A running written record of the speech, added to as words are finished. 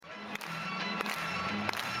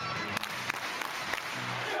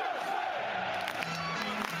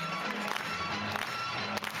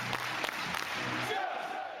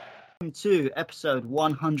to episode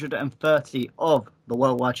 130 of the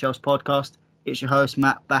WorldWideChels Podcast. It's your host,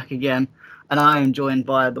 Matt, back again, and I am joined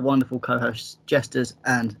by the wonderful co-hosts, Jesters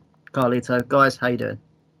and Carlito. Guys, how you doing?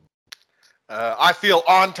 I feel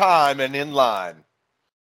on time and in line.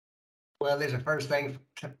 Well, there's a first time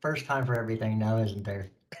for everything now, isn't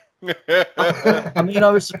there? I mean,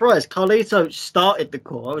 I was surprised. Carlito started the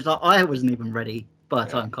call. I was like, I wasn't even ready by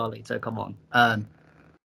the time Carlito come on.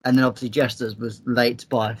 And then obviously Jesters was late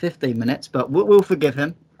by 15 minutes, but we'll forgive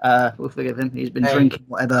him. He's been drinking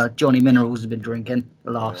whatever Johnny Minerals has been drinking the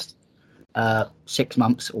last 6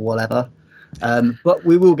 months or whatever. But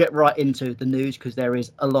we will get right into the news because there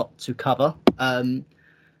is a lot to cover.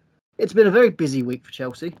 It's been a very busy week for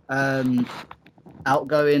Chelsea.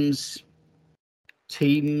 Outgoings,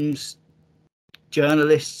 teams,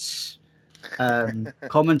 journalists,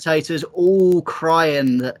 commentators all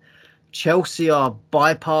crying that Chelsea are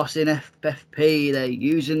bypassing FFP. They're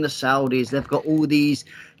using the Saudis. They've got all these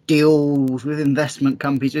deals with investment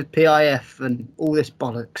companies, with PIF and all this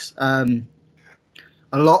bollocks.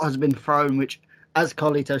 A lot has been thrown, which, as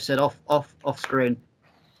Carlito said off screen,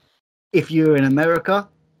 if you're in America,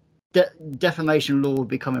 defamation law would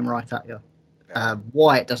be coming right at you.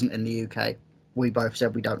 Why it doesn't in the UK, we both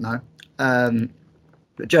said we don't know.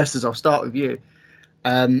 But just as I'll start with you,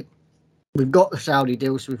 we've got the Saudi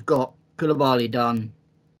deals. We've got Koulibaly done,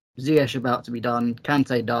 Ziyech about to be done,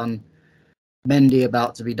 Kante done, Mendy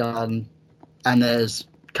about to be done, and there's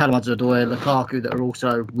Hudson-Odoi, Lukaku that are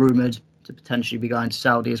also rumoured to potentially be going to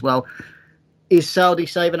Saudi as well. Is Saudi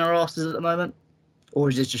saving our asses at the moment, or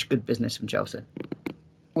is this just good business from Chelsea?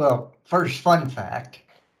 Well, first fun fact,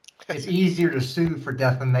 it's easier to sue for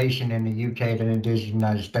defamation in the UK than it is in the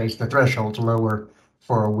United States. The threshold's lower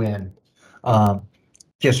for a win.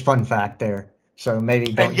 Just fun fact there. So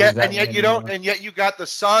maybe don't and yet you don't, and yet you got the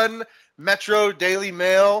Sun, Metro, Daily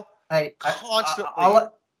Mail.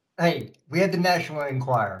 Constantly. We had the National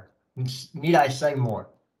Enquirer. Need I say more?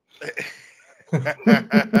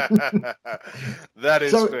 That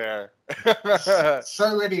is fair.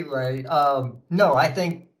 So anyway, no, I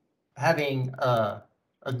think having a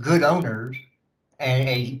good owners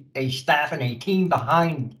and a staff and a team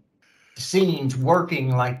behind the scenes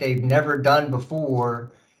working like they've never done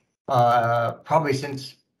before, probably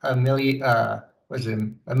since Emelianenko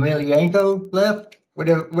left,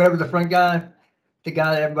 whatever the front guy, the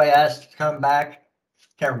guy that everybody asked to come back.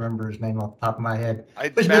 Can't remember his name off the top of my head.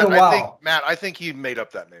 It's been a while. I think he made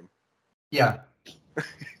up that name. Yeah.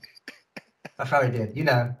 I probably did.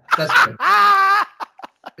 That's good.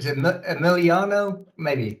 Is it Emiliano?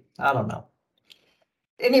 Maybe. I don't know.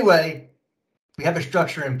 Anyway, we have a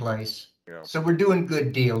structure in place. Yeah. So we're doing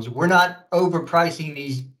good deals. We're not overpricing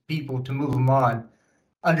these people to move them on.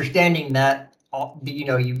 Understanding that,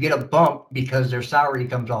 you get a bump because their salary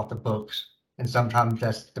comes off the books. And sometimes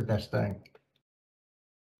that's the best thing.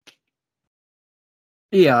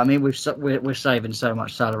 Yeah, I mean, we're saving so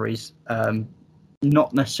much salaries.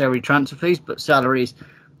 Not necessarily transfer fees, but salaries.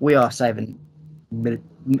 We are saving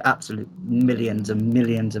absolute millions and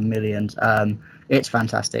millions and millions. It's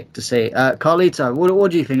fantastic to see. Carlito,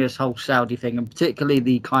 what do you think of this whole Saudi thing, and particularly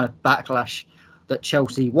the kind of backlash that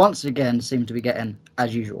Chelsea once again seem to be getting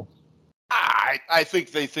as usual? I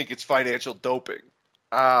think they think it's financial doping,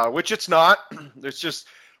 which it's not. It's just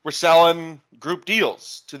we're selling group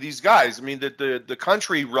deals to these guys. I mean, the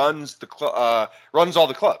country runs runs all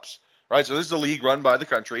the clubs, right? So this is a league run by the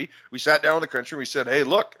country. We sat down with the country and we said, hey,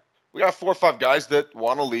 look, we got 4 or 5 guys that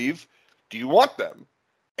want to leave. Do you want them?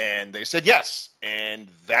 And they said yes. And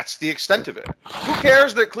that's the extent of it. Who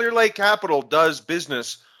cares that Clear Lake Capital does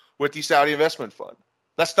business with the Saudi Investment Fund?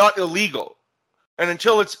 That's not illegal. And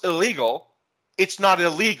until it's illegal, it's not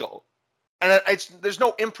illegal. And there's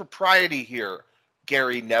no impropriety here,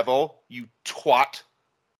 Gary Neville, you twat.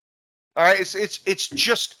 All right, it's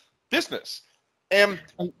just business. And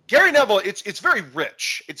Gary Neville, it's very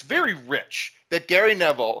rich. It's very rich that Gary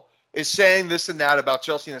Neville is saying this and that about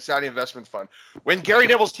Chelsea and the Saudi Investment Fund when Gary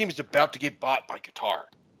Neville's team is about to get bought by Qatar.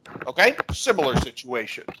 Okay? Similar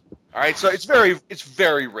situation. All right, so it's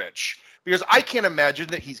very rich because I can't imagine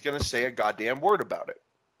that he's going to say a goddamn word about it.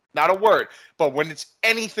 Not a word. But when it's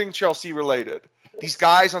anything Chelsea related, these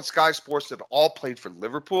guys on Sky Sports that all played for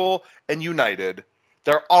Liverpool and United,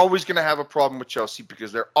 they're always going to have a problem with Chelsea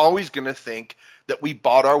because they're always going to think that we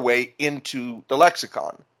bought our way into the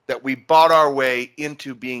lexicon, that we bought our way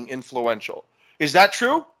into being influential. Is that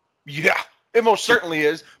true? Yeah, it most certainly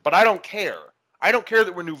is, but I don't care. I don't care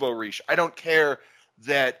that we're nouveau riche. I don't care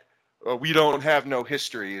that we don't have no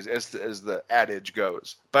history, as the adage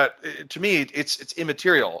goes. But to me, it's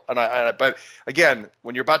immaterial. But again,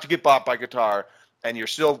 when you're about to get bought by Qatar, and you're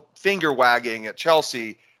still finger wagging at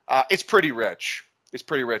Chelsea, it's pretty rich. It's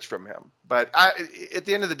pretty rich from him. But at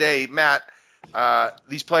the end of the day, Matt,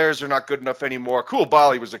 these players are not good enough anymore.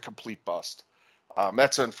 Koulibaly was a complete bust.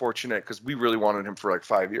 That's unfortunate because we really wanted him for like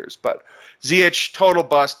 5 years. But Ziyech, total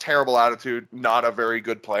bust, terrible attitude, not a very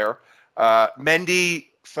good player. Mendy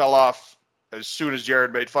fell off as soon as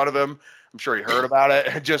Jared made fun of him. I'm sure he heard about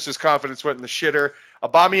it. Just his confidence went in the shitter.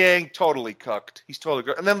 Aubameyang, totally cooked. He's totally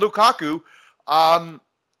good. And then Lukaku,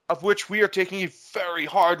 of which we are taking a very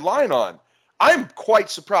hard line on. I'm quite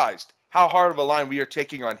surprised how hard of a line we are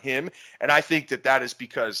taking on him. And I think that is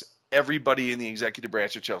because everybody in the executive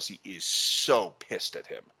branch of Chelsea is so pissed at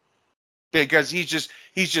him. Because he's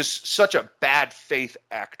just such a bad faith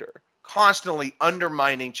actor, constantly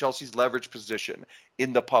undermining Chelsea's leverage position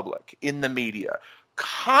in the public, in the media,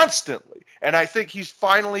 constantly. And I think he's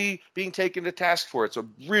finally being taken to task for it. So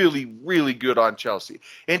really, really good on Chelsea.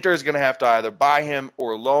 Inter is going to have to either buy him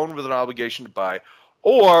or loan with an obligation to buy,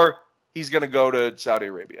 or he's going to go to Saudi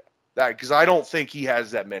Arabia. Because I don't think he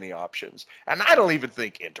has that many options. And I don't even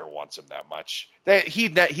think Inter wants him that much. He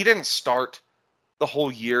didn't start the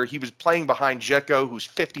whole year. He was playing behind Dzeko, who's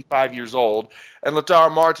 55 years old, and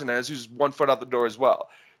Lautaro Martinez, who's 1 foot out the door as well.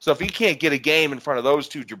 So if he can't get a game in front of those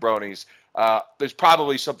two jabronis, there's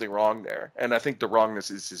probably something wrong there. And I think the wrongness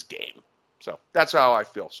is his game. So that's how I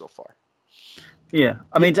feel so far. Yeah.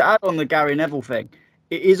 I mean, to add on the Gary Neville thing,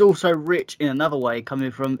 it is also rich in another way, coming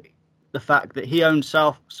from the fact that he owned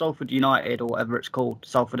Salford United, or whatever it's called,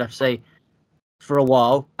 Salford FC, for a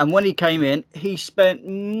while. And when he came in, he spent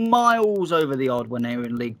miles over the odd when they were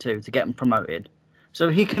in League Two to get them promoted. So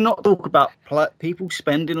he cannot talk about people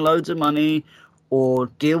spending loads of money or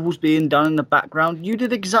deals being done in the background. You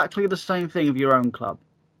did exactly the same thing with your own club.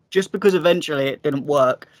 Just because eventually it didn't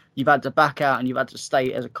work, you've had to back out and you've had to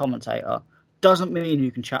stay as a commentator, doesn't mean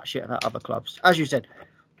you can chat shit about other clubs. As you said,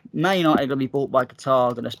 Man United are going to be bought by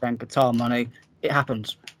Qatar, going to spend Qatar money. It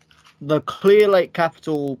happens. The Clear Lake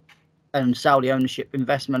Capital and Saudi ownership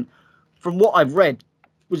investment, from what I've read,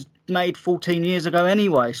 was made 14 years ago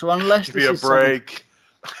anyway. So unless Give me a break.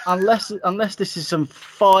 Unless this is some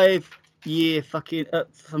 5-year fucking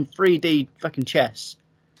some 3D fucking chess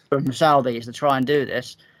from Saudis to try and do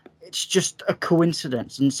this, it's just a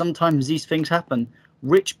coincidence. And sometimes these things happen.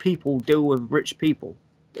 Rich people deal with rich people.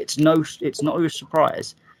 It's not a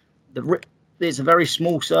surprise. It's a very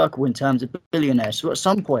small circle in terms of billionaires. So at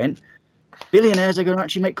some point, billionaires are going to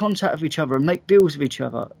actually make contact with each other and make deals with each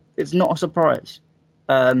other. It's not a surprise.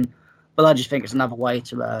 But I just think it's another way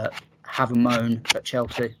to have a moan at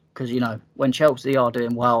Chelsea. Because, when Chelsea are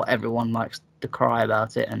doing well, everyone likes to cry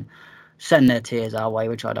about it and send their tears our way,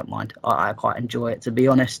 which I don't mind. I quite enjoy it, to be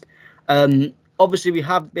honest. Obviously, we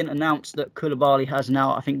have been announced that Koulibaly has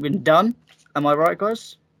now, I think, been done. Am I right,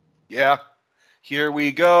 guys? Yeah. Here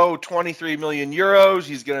we go. 23 million euros.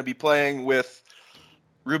 He's going to be playing with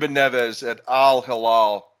Ruben Neves at Al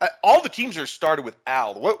Hilal. All the teams are started with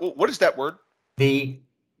Al. What is that word? The.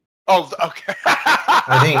 Oh, okay.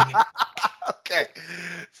 I think. Okay.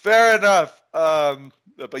 Fair enough.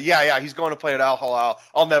 But yeah, he's going to play at Al Hilal.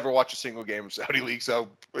 I'll never watch a single game of Saudi League, so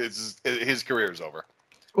his career is over.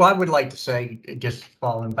 Well, I would like to say, just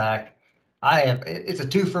falling back, it's a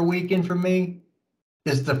 2-for weekend for me.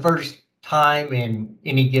 This is the first time in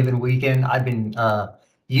any given weekend I've been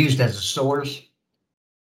used as a source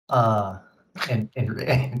and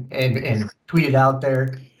tweeted out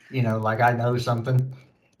there, like I know something.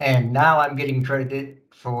 And now I'm getting credited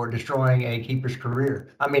for destroying a keeper's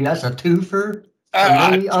career. I mean, that's a 2-for.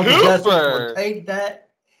 I'll take that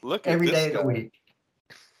every day of the week.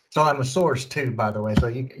 So I'm a source too, by the way. So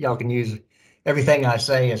y'all can use everything I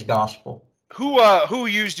say as gospel. Who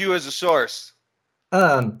used you as a source?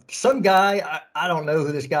 Some guy, I don't know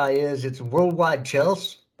who this guy is. It's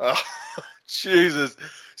WorldWideChels. Oh, Jesus.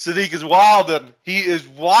 Sadiq is wildin'. He is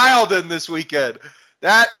wildin' this weekend.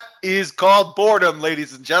 That is called boredom,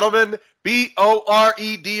 ladies and gentlemen.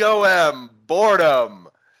 BOREDOM. Boredom.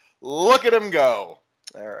 Look at him go.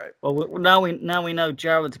 All right. Well, now we know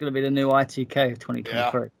Jared's going to be the new ITK of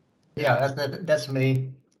 2023. Yeah, that's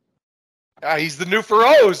me. He's the new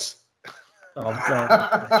Feroz. Oh, God.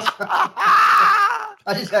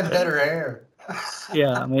 I just had better hair.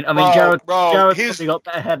 Yeah, I mean, Jared's probably got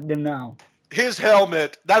better head than him now. His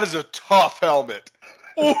helmet, that is a tough helmet.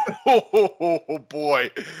 Oh boy,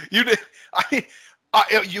 you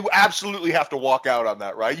absolutely have to walk out on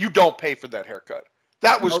that, right? You don't pay for that haircut.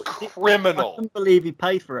 That was criminal. I couldn't believe he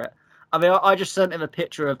paid for it. I mean, I just sent him a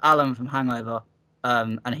picture of Alan from Hangover,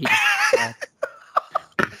 and he just,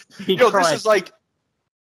 he cried.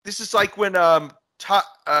 This is like when remember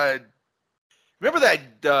that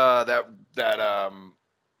he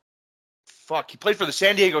played for the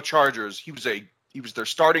San Diego Chargers. He was their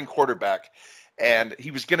starting quarterback, and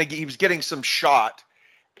he was getting some shot,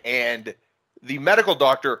 and the medical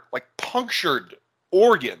doctor punctured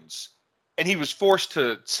organs, and he was forced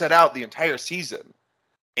to sit out the entire season.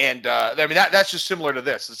 And that's just similar to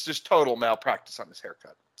this. It's just total malpractice on his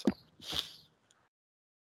haircut. So.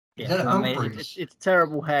 Yeah, I mean, it's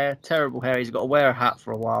terrible hair. He's got to wear a hat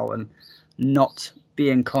for a while and not be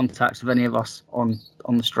in contact with any of us on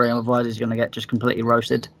the stream. Otherwise, he's going to get just completely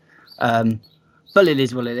roasted. But it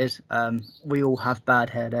is what it is. We all have bad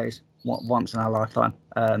hair days once in our lifetime.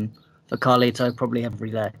 For Carlito, probably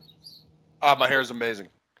every day. My hair is amazing.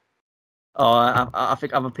 Oh, I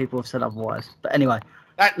think other people have said otherwise. But anyway,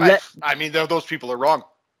 those people are wrong.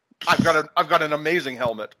 I've got an amazing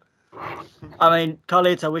helmet. I mean,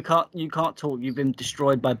 Carlito, you can't talk. You've been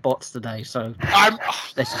destroyed by bots today, so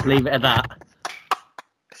let's just leave it at that.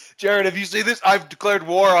 Jared, have you seen this? I've declared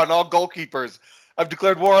war on all goalkeepers. I've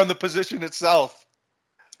declared war on the position itself.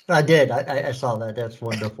 I did. I saw that. That's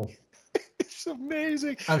wonderful. It's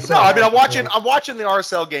amazing. I'm watching the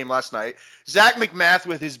RSL game last night. Zach McMath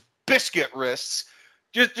with his biscuit wrists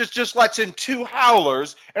just lets in 2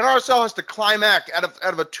 howlers, and RSL has to climb out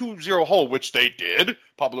of a 2-0 hole, which they did.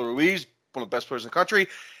 Pablo Ruiz, one of the best players in the country.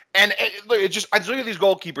 And I just look at these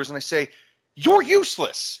goalkeepers and I say, you're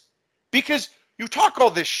useless because you talk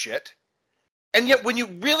all this shit, and yet when it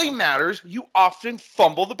really matters, you often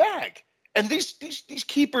fumble the bag. And these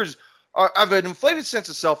keepers have an inflated sense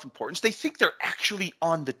of self-importance. They think they're actually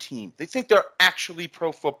on the team. They think they're actually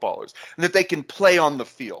pro footballers and that they can play on the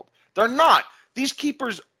field. They're not. These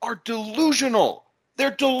keepers are delusional.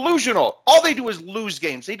 They're delusional. All they do is lose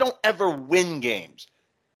games. They don't ever win games.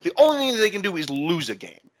 The only thing they can do is lose a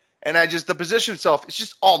game. And the position itself, it's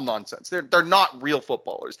just all nonsense. They're not real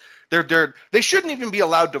footballers. They shouldn't even be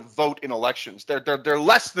allowed to vote in elections. They're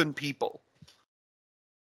less than people.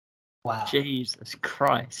 Wow. Jesus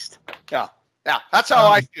Christ. Yeah. Yeah, that's how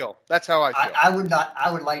I feel. That's how I feel.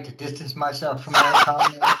 I would like to distance myself from that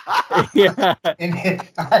comment. Yeah. And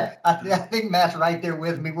I think Matt's right there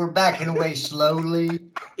with me. We're backing away slowly.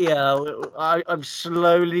 Yeah, I'm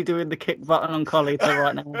slowly doing the kick button on Carlito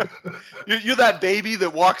right now. You're that baby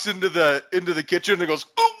that walks into the kitchen and goes,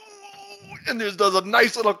 ooh, and does a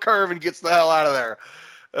nice little curve and gets the hell out of there.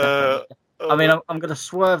 I mean, I'm going to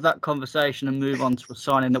swerve that conversation and move on to a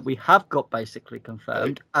signing that we have got basically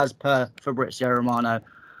confirmed, as per Fabrizio Romano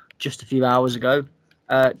just a few hours ago.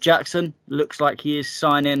 Jackson looks like he is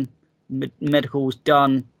signing. Medical's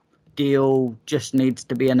done. Deal just needs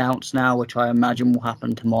to be announced now, which I imagine will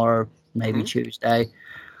happen tomorrow, maybe Tuesday.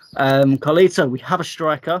 Carlito, we have a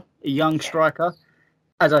striker, a young striker.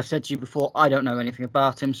 As I've said to you before, I don't know anything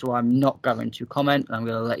about him, so I'm not going to comment. I'm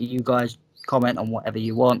going to let you guys comment on whatever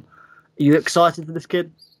you want. Are you excited for this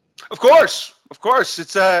kid? Of course.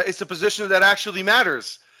 It's a position that actually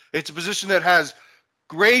matters. It's a position that has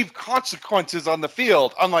grave consequences on the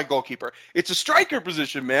field, unlike goalkeeper. It's a striker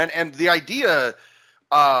position, man, and the idea,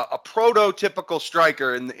 a prototypical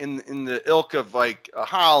striker in the ilk of like a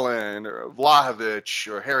Haaland or Vlahovic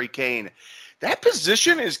or Harry Kane, that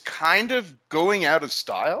position is kind of going out of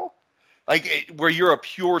style. Where you're a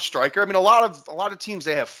pure striker. I mean, a lot of teams,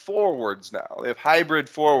 they have forwards now. They have hybrid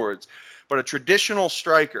forwards. But a traditional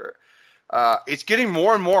striker, it's getting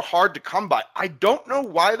more and more hard to come by. I don't know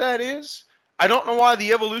why that is. I don't know why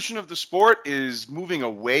the evolution of the sport is moving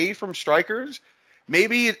away from strikers.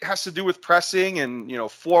 Maybe it has to do with pressing and,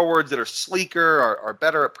 forwards that are sleeker are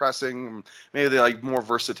better at pressing. Maybe they like more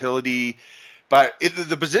versatility. But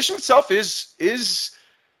the position itself is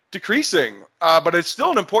decreasing, but it's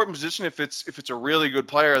still an important position if it's a really good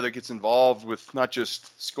player that gets involved with not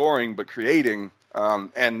just scoring but creating.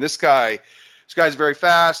 And this guy's very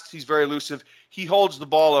fast. He's very elusive. He holds the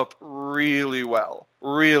ball up really well.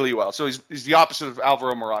 So he's the opposite of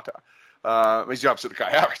Alvaro Morata. He's the opposite of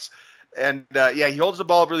Kai Havertz. And he holds the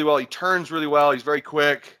ball up really well. He turns really well. He's very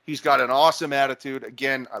quick. He's got an awesome attitude.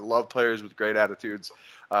 Again, I love players with great attitudes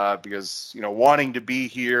because wanting to be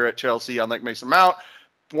here at Chelsea, unlike Mason Mount.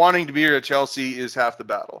 Wanting to be here at Chelsea is half the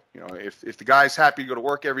battle. If the guy's happy to go to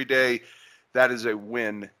work every day, that is a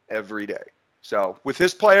win every day. So with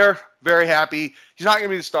his player, very happy. He's not going to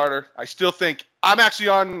be the starter. I still think I'm actually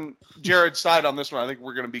on Jared's side on this one. I think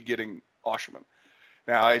we're going to be getting Osherman.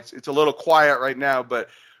 Now it's a little quiet right now, but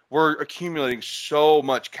we're accumulating so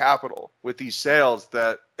much capital with these sales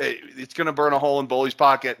that it's going to burn a hole in Bowley's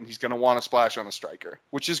pocket, and he's going to want to splash on a striker,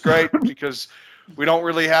 which is great because we don't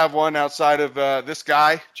really have one outside of this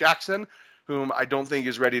guy, Jackson, whom I don't think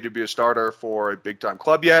is ready to be a starter for a big-time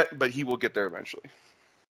club yet, but he will get there eventually.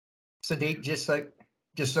 Sadiq, just like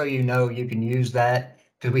just so you know, you can use that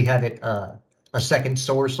because we have it a second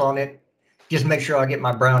source on it. Just make sure I get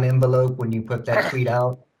my brown envelope when you put that tweet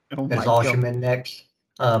out. Oh That's my Osherman next,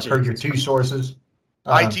 per your two sources.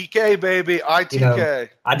 ITK, baby, ITK.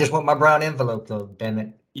 I just want my brown envelope, though, damn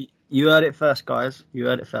it. You heard it first, guys. You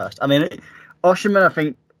heard it first. I mean, Osherman, I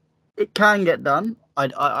think it can get done.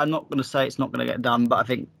 I'm not going to say it's not going to get done, but I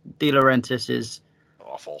think De Laurentiis is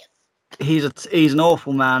awful. He's an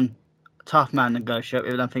awful man, tough man to negotiate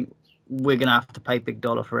with. I think we're going to have to pay big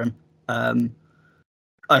dollar for him.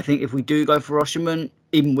 I think if we do go for Osherman,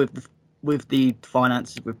 even with the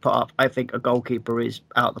finances we've put up, I think a goalkeeper is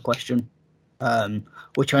out of the question,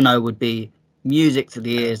 which I know would be music to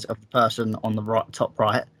the ears of the person on the right, top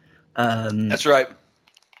right. That's right.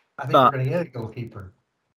 I think we're going to get a goalkeeper.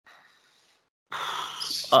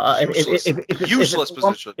 Useless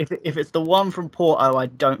position. If it's the one from Porto, I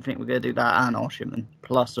don't think we're going to do that and Osherman,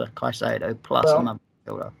 plus a Caicedo, plus another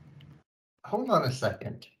midfielder. Hold on a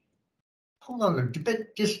second. Hold on.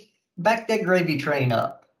 Just back that gravy train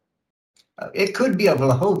up. It could be a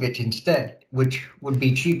Vlahovic instead, which would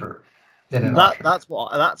be cheaper than an Osherman.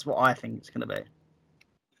 That's what I think it's going to be.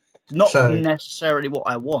 It's not necessarily what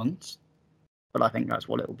I want, but I think that's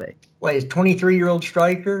what it will be. Wait, is 23-year-old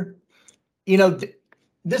striker? You know,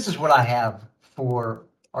 this is what I have for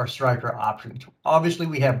our striker options. Obviously,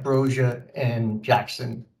 we have Broja and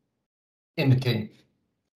Jackson in the team.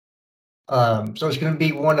 So it's going to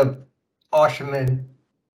be one of Osherman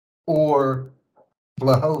or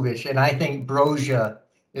Vlahovic, and I think Broja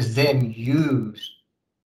is then used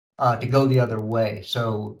to go the other way.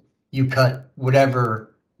 So you cut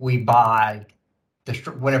whatever we buy,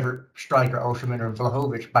 whatever striker, Osherman or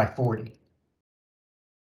Vlahovic, by 40.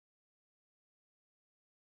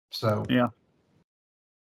 So yeah,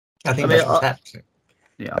 I think that's what's happening.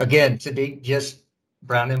 Yeah. Again, Sadiq, just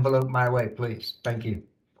brown envelope my way, please. Thank you.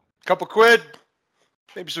 Couple quid,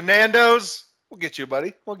 maybe some Nando's. We'll get you,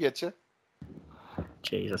 buddy. We'll get you.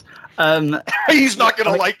 Jesus. He's not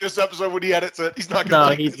going to like this episode when he edits it. He's not going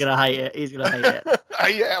to. No, he's going to hate it. He's going to hate it.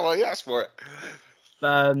 Yeah, well, he asked for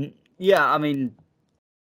it. Yeah, I mean,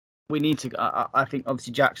 we need to. I think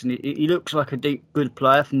obviously Jackson. He looks like a good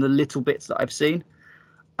player from the little bits that I've seen.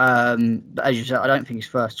 But as you said, I don't think he's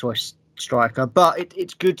first choice striker. But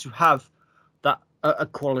it's good to have that a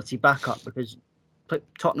quality backup because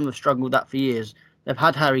Tottenham have struggled with that for years. They've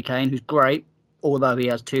had Harry Kane, who's great, although he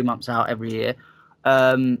has 2 months out every year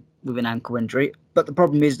with an ankle injury. But the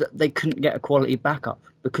problem is that they couldn't get a quality backup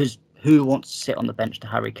because who wants to sit on the bench to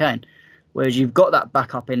Harry Kane? Whereas you've got that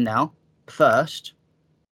backup in now first,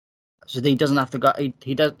 so he doesn't have to go.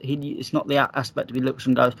 It's not the aspect of he looks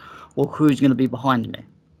and goes, well, who's going to be behind me?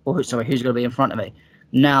 Or who's going to be in front of me?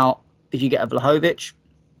 Now, if you get a Vlahovic,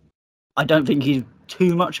 I don't think he's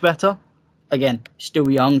too much better. Again, still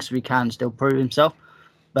young, so he can still prove himself.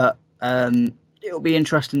 But it'll be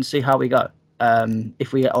interesting to see how we go.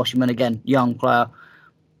 If we get Osherman again, young player,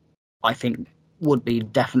 I think would be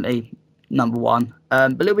definitely number one.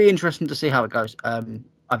 But it'll be interesting to see how it goes.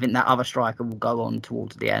 I think that other striker will go on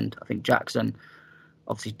towards the end. I think Jackson,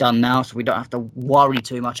 obviously done now, so we don't have to worry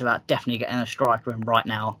too much about definitely getting a striker in right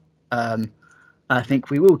now. I think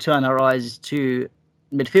we will turn our eyes to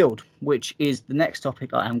midfield, which is the next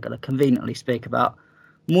topic I am going to conveniently speak about.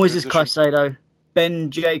 Moises Caicedo,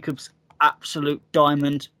 Ben Jacobs' absolute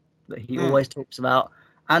diamond that he always talks about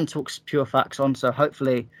and talks pure facts on. So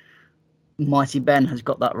hopefully Mighty Ben has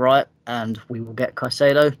got that right and we will get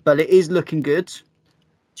Caicedo. But it is looking good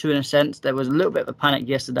to an sense. There was a little bit of a panic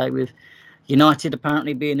yesterday with United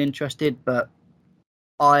apparently being interested, but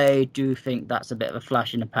I do think that's a bit of a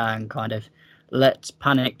flash in the pan, kind of let's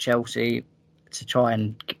panic Chelsea to try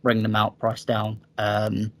and bring them out price down.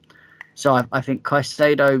 So I think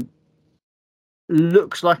Caicedo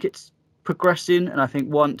looks like it's progressing, and I think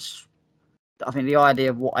the idea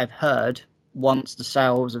of what I've heard, once the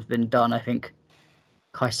sales have been done, I think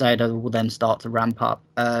Caicedo will then start to ramp up.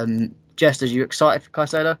 Jesters, are you excited for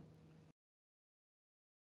Caicedo?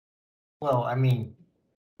 Well, I mean,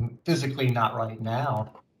 physically not right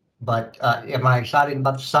now, but am I excited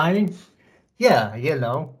about the signing? Yeah,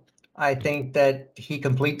 I think that he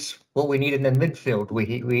completes what we needed in the midfield.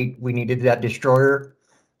 We needed that destroyer,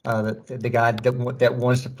 the guy that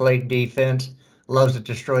wants to play defense, loves to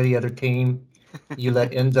destroy the other team. You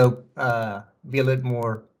let Enzo be a little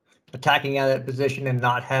more attacking out of that position and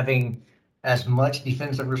not having as much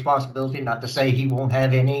defensive responsibility, not to say he won't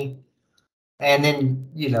have any. And then,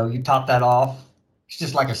 you top that off. It's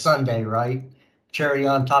just like a sundae, right? Cherry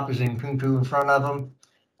on top is Nkunku in front of him.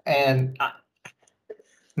 And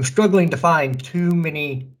I'm struggling to find too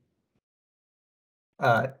many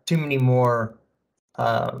more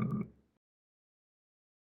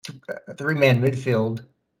three-man midfield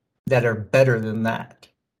that are better than that.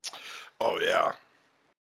 Oh yeah.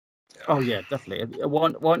 Oh yeah, definitely.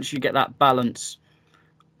 Once you get that balance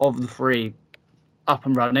of the three up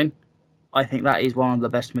and running, I think that is one of the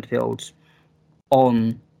best midfields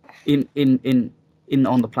on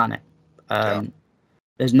the planet.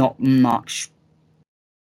 There's not much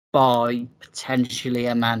by potentially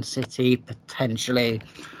a Man City, potentially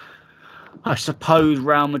I suppose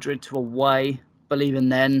Real Madrid to away, but even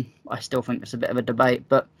then I still think it's a bit of a debate.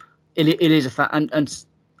 But it is a fact, and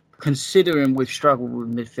considering we've struggled with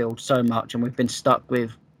midfield so much and we've been stuck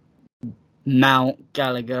with Mount,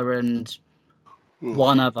 Gallagher, and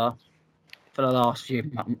one other for the last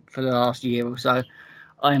year or so,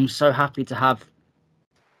 I am so happy to have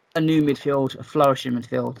a new midfield, a flourishing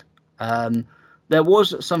midfield. There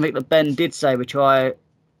was something that Ben did say, which I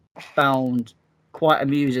found quite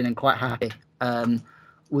amusing and quite happy,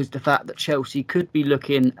 was the fact that Chelsea could be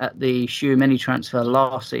looking at the Tchouaméni transfer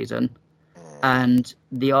last season, and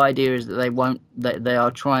the idea is that they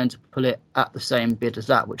are trying to pull it at the same bid as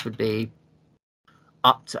that, which would be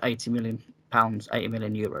up to £80 million, 80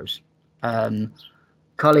 million euros.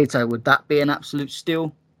 Carlito, would that be an absolute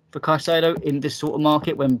steal for Caicedo in this sort of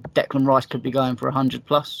market when Declan Rice could be going for 100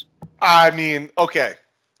 plus? I mean, okay.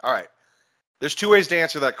 All right. There's two ways to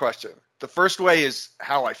answer that question. The first way is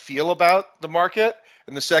how I feel about the market,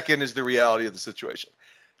 and the second is the reality of the situation.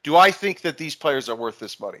 Do I think that these players are worth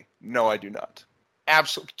this money? No, I do not.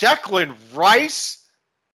 Absolutely. Declan Rice,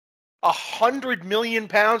 £100 million?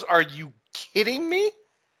 Are you kidding me?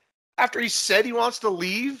 After he said he wants to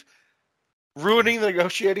leave, ruining the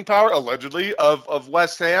negotiating power, allegedly, of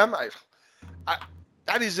West Ham.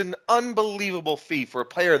 That is an unbelievable fee for a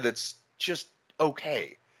player that's just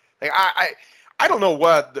okay. Like I don't know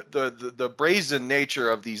what the brazen nature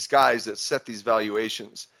of these guys that set these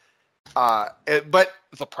valuations. But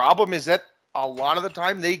the problem is that a lot of the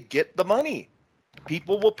time they get the money.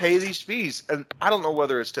 People will pay these fees, and I don't know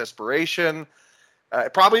whether it's desperation.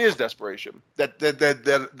 It probably is desperation that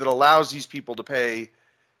allows these people to pay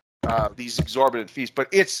these exorbitant fees. But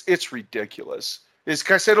it's ridiculous. Is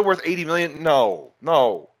Caicedo worth 80 million? No,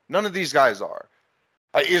 none of these guys are.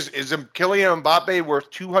 Is Kylian Mbappe worth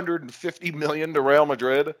 250 million to Real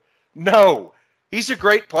Madrid? No, he's a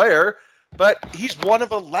great player, but he's one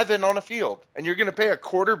of 11 on a field, and you're going to pay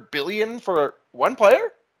 $250 million for one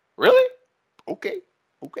player? Really? Okay.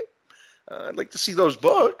 I'd like to see those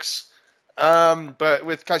books. But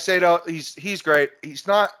with Caicedo, he's great. He's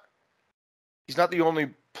not the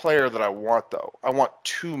only player that I want, though. I want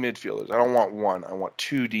two midfielders. I don't want one. I want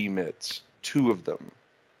two D mids. Two of them.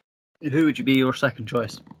 Who would you be your second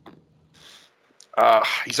choice?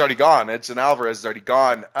 He's already gone. Edson Alvarez is already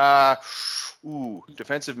gone.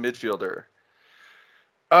 Defensive midfielder.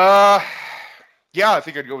 Yeah, I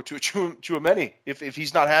think I'd go with Tchouaméni. If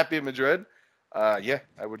he's not happy at Madrid, yeah,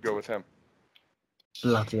 I would go with him.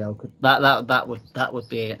 Bloody hell! That would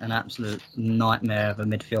be an absolute nightmare of a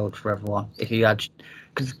midfield for everyone. If you had,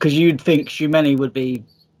 because you'd think Tchouaméni would be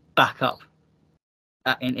back up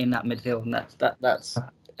in that midfield, and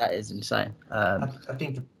that is insane. I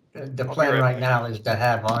think the plan right now is to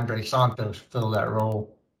have Andre Santos fill that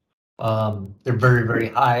role. They're very, very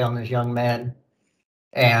high on this young man,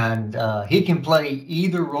 and he can play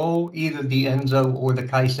either role, either the Enzo or the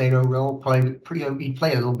Caicedo role. He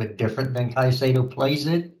play a little bit different than Caicedo plays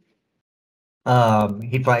it.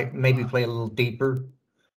 He maybe play a little deeper,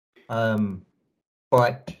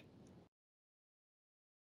 but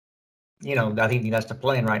I think that's the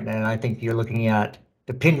plan right now. And I think you're looking at,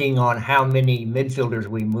 depending on how many midfielders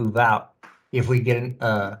we move out, if we get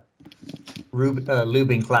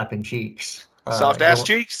Lubin clapping cheeks. Soft ass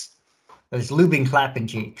cheeks? It's Lubin clapping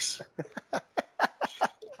cheeks.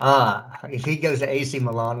 If he goes to AC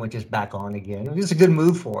Milan, which is back on again, it's a good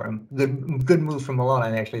move for him. Good move from Milan.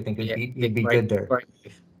 I actually think he'd be good there. Right.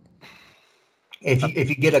 If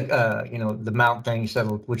you get the Mount thing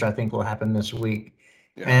settled, which I think will happen this week,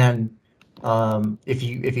 and if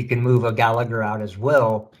you can move a Gallagher out as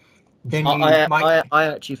well, then I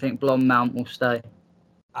actually think Blom Mount will stay.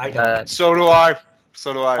 I don't. So do I.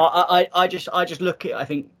 I just look at. I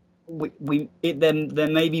think there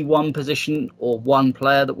may be one position or one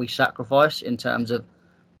player that we sacrifice in terms of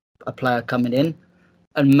a player coming in,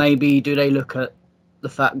 and maybe do they look at the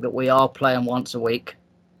fact that we are playing once a week?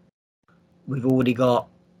 We've already got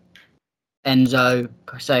Enzo,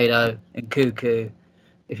 Caicedo, and Cuckoo.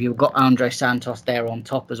 If you've got Andre Santos there on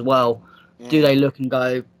top as well, do they look and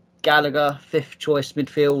go, Gallagher, fifth choice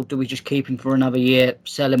midfield, do we just keep him for another year,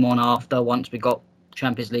 sell him on after once we got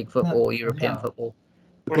Champions League football, European football?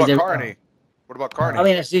 What about Carney? What about Carney? I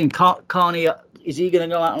mean, it's in Carney. Is he going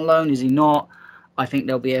to go out on loan? Is he not? I think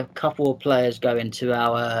there'll be a couple of players going to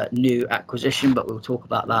our new acquisition, but we'll talk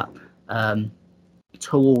about that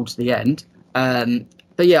towards the end.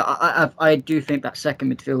 But yeah, I do think that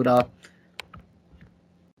second midfielder,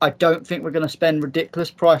 I don't think we're going to spend ridiculous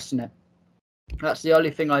price on it. That's the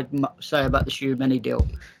only thing I'd say about the Tchouaméni deal.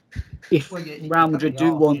 If Real Madrid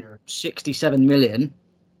do want 67 million,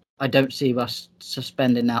 I don't see us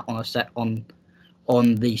suspending that on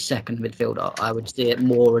the second midfielder. I would see it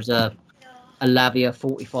more as a Lavia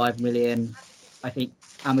 45 million. I think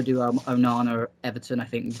Amadou Onana, Everton, I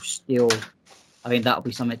think that'll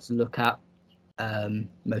be something to look at.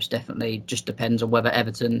 Most definitely. Just depends on whether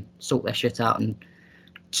Everton sort their shit out and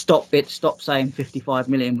stop saying 55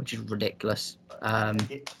 million, which is ridiculous.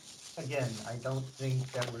 Again, I don't think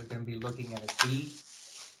that we're going to be looking at a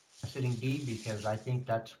sitting D, because I think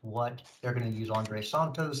that's what they're going to use Andre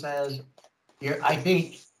Santos as. I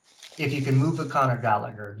think if you can move a Conor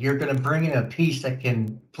Gallagher, you're going to bring in a piece that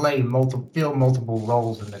can fill multiple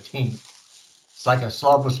roles in the team. It's like a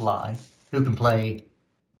Szoboszlai who can play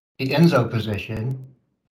the Enzo position,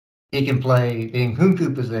 he can play the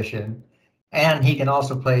Nkunku position, and he can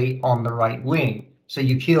also play on the right wing. So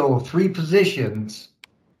you kill 3 positions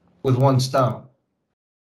with 1 stone.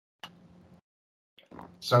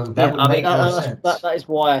 So that would make more sense. That is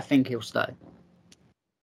why I think he'll stay.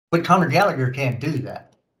 But Conor Gallagher can't do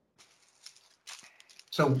that.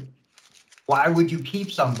 So why would you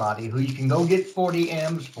keep somebody who you can go get 40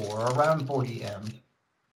 M's for, around 40 M's,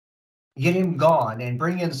 get him gone, and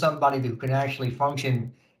bring in somebody who can actually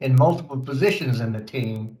function in multiple positions in the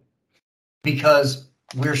team, because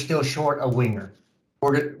we're still short a winger.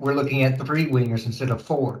 We're looking at 3 wingers instead of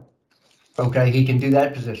 4. Okay, he can do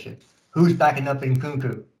that position. Who's backing up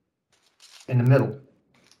Nkunku in the middle?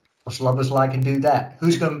 Well, Szoboszlai can do that.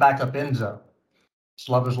 Who's going to back up Enzo?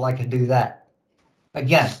 Szoboszlai can do that.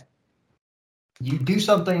 Again, you do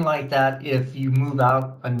something like that if you move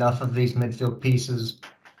out enough of these midfield pieces.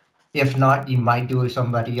 If not, you might do with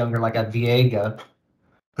somebody younger like a Viega,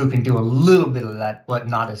 who can do a little bit of that, but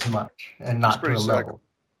not as much, and not to a level.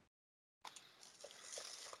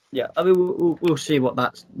 Yeah, I mean, we'll see what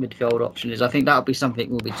that midfield option is. I think that'll be something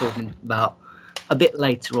we'll be talking about a bit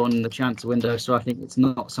later on in the transfer window, so I think it's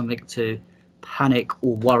not something to panic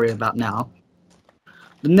or worry about now.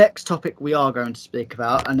 The next topic we are going to speak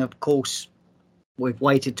about, and of course, we've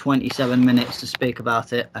waited 27 minutes to speak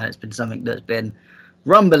about it, and it's been something that's been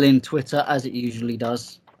rumbling Twitter, as it usually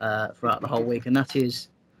does, throughout the whole week, and that is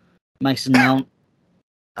Mason Mount,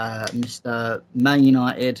 Mr. Man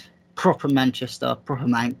United, proper Manchester, proper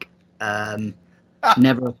Mank,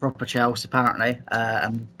 never a proper Chelsea apparently,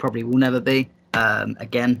 and probably will never be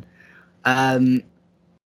again.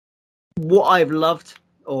 What I've loved,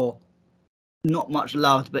 or not much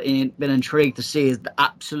loved, but been intrigued to see, is the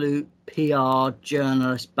absolute PR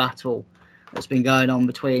journalist battle that's been going on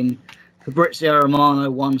between Fabrizio Romano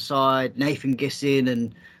one side, Nathan Gissin,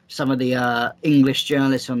 and some of the English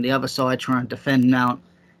journalists on the other side trying to defend Mount.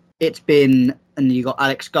 It's been, and you got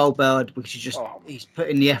Alex Goldberg, which is just he's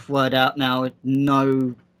putting the F word out now.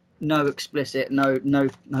 No explicit, no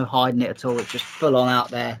hiding it at all. It's just full on out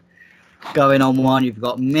there, going on one. You've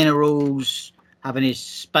got Minerals having his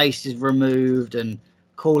spaces removed and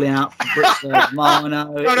calling out Fabrizio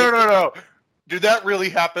Romano. No. Did that really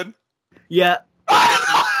happen? Yeah.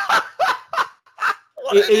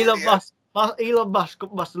 Elon Musk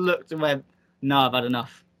must have looked and went, "No, I've had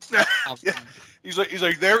enough." Yeah. He's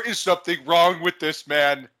like, there is something wrong with this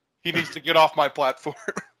man. He needs to get off my platform.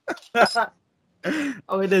 I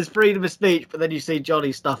mean, there's freedom of speech, but then you see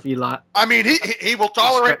Johnny's stuff, you like. I mean, he will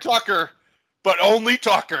tolerate Tucker, but only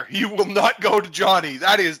Tucker. He will not go to Johnny.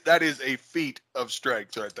 That is a feat of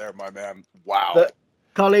strength right there, my man. Wow. But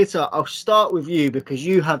Carlito, I'll start with you, because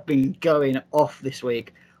you have been going off this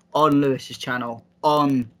week on Lewis's channel,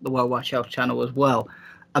 on the WorldWideChels channel as well,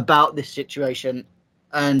 about this situation.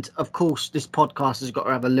 And of course, this podcast has got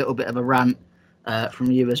to have a little bit of a rant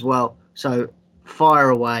from you as well. So fire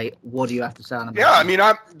away. What do you have to say on about I mean,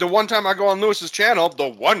 the one time I go on Lewis's channel,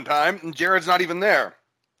 Jared's not even there.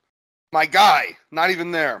 My guy, not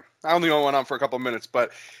even there. I only went on for a couple of minutes,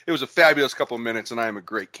 but it was a fabulous couple of minutes, and I am a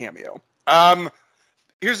great cameo.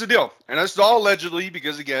 Here's the deal, and this is all allegedly,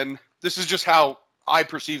 because again, this is just how I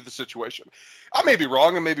perceive the situation. I may be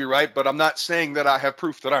wrong, I may be right, but I'm not saying that I have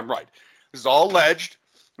proof that I'm right. This is all alleged.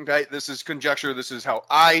 Okay, this is conjecture. This is how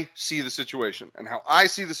I see the situation. And how I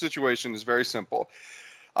see the situation is very simple.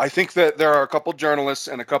 I think that there are a couple journalists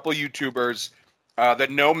and a couple YouTubers that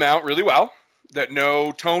know Mount really well, that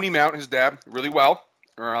know Tony Mount, his dad, really well.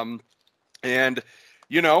 And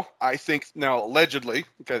I think now allegedly,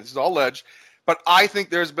 okay, this is all alleged, but I think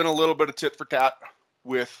there's been a little bit of tit for tat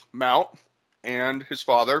with Mount and his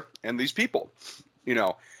father and these people.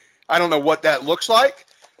 I don't know what that looks like,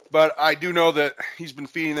 but I do know that he's been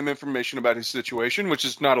feeding them information about his situation, which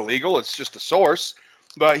is not illegal. It's just a source.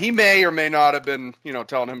 But he may or may not have been,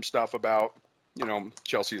 telling him stuff about,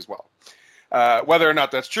 Chelsea as well. Whether or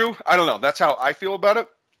not that's true, I don't know. That's how I feel about it.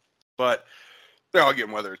 But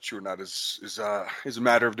again, whether it's true or not is a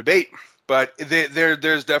matter of debate. But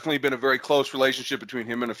there's definitely been a very close relationship between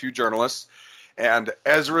him and a few journalists. And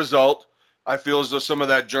as a result, I feel as though some of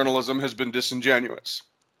that journalism has been disingenuous.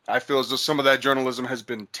 I feel as though some of that journalism has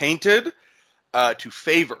been tainted to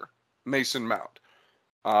favor Mason Mount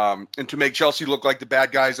and to make Chelsea look like the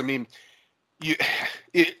bad guys. I mean, you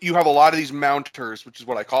have a lot of these Mounters, which is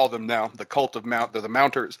what I call them now, the cult of Mount. They're the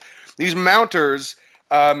Mounters. These Mounters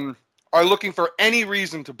are looking for any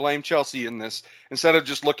reason to blame Chelsea in this instead of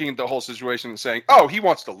just looking at the whole situation and saying, oh, he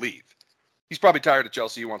wants to leave. He's probably tired of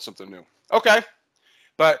Chelsea. He wants something new. Okay.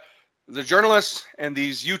 But the journalists and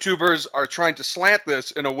these YouTubers are trying to slant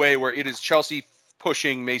this in a way where it is Chelsea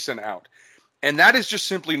pushing Mason out. And that is just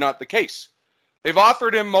simply not the case. They've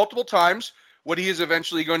offered him multiple times what he is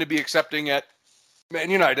eventually going to be accepting at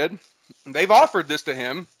Man United. They've offered this to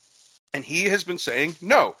him, and he has been saying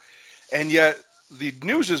no. And yet the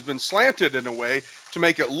news has been slanted in a way to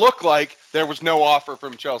make it look like there was no offer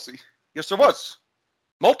from Chelsea. Yes, there was.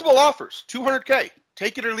 Multiple offers, $200K,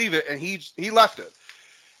 take it or leave it, and he left it.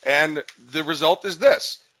 And the result is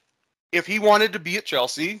this. If he wanted to be at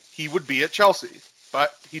Chelsea, he would be at Chelsea.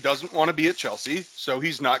 But he doesn't want to be at Chelsea, so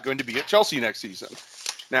he's not going to be at Chelsea next season.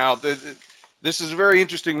 Now, this is a very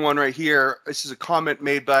interesting one right here. This is a comment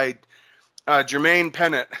made by Jermaine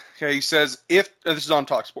Pennant. Okay, he says, this is on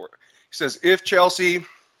TalkSport. He says, if Chelsea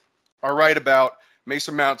are right about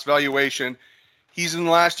Mason Mount's valuation, he's in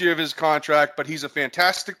the last year of his contract, but he's a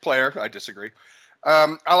fantastic player. I disagree.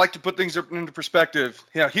 I like to put things into perspective.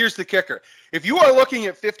 Here's the kicker. If you are looking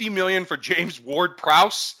at $50 million for James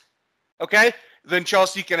Ward-Prowse, okay, then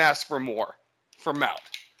Chelsea can ask for more for Mount.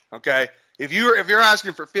 Okay? If you're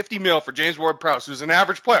asking for $50 million for James Ward-Prowse, who's an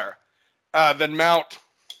average player, then Mount,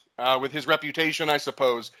 with his reputation, I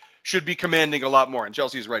suppose, should be commanding a lot more, and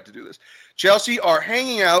Chelsea is right to do this. Chelsea are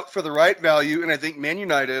hanging out for the right value, and I think Man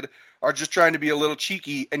United are just trying to be a little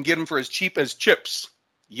cheeky and get him for as cheap as chips.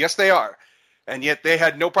 Yes, they are. And yet they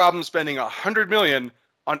had no problem spending $100 million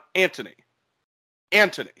on Anthony.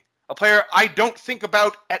 Anthony, a player I don't think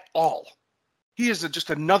about at all. He is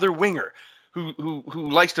just another winger who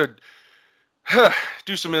likes to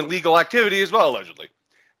do some illegal activity as well, allegedly.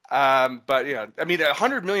 But yeah, I mean,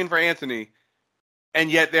 $100 million for Anthony,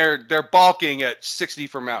 and yet they're balking at 60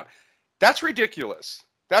 for Mount. That's ridiculous.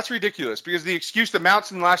 That's ridiculous because the excuse that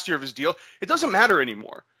Mount's in the last year of his deal, it doesn't matter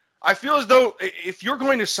anymore. I feel as though if you're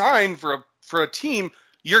going to sign for a team,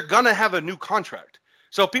 you're going to have a new contract.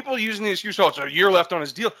 So people using the excuse, it's a year left on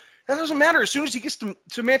his deal. That doesn't matter. As soon as he gets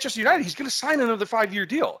to Manchester United, he's going to sign another 5-year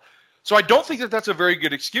deal. So I don't think that that's a very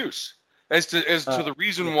good excuse as to the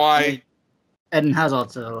reason why. Eden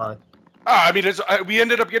Hazard's alive. I mean, we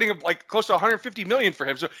ended up getting like close to $150 million for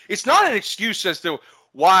him. So it's not an excuse as to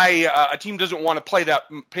why a team doesn't want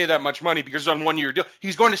to pay that much money because it's on 1-year deal.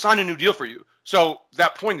 He's going to sign a new deal for you. So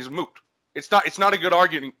that point is moot. It's not a good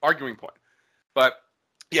arguing point. But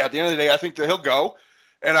yeah, at the end of the day, I think that he'll go,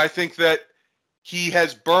 and I think that he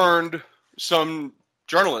has burned some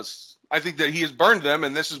journalists. I think that he has burned them,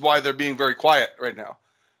 and this is why they're being very quiet right now,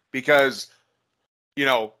 because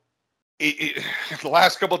the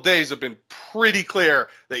last couple of days have been pretty clear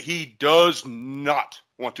that he does not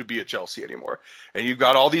want to be at Chelsea anymore. And you've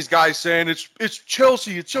got all these guys saying it's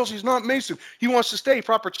Chelsea. It's Chelsea's not Mason. He wants to stay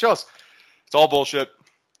proper Chelsea. It's all bullshit.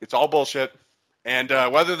 It's all bullshit. And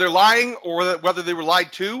whether they're lying or whether they were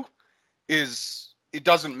lied to, it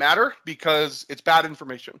doesn't matter because it's bad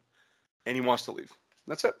information. And he wants to leave.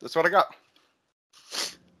 That's it. That's what I got.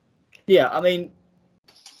 Yeah, I mean,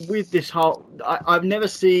 with this whole, I've never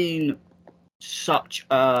seen such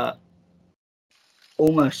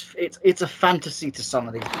almost it's a fantasy to some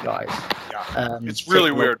of these guys. Yeah, it's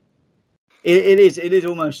really weird. It is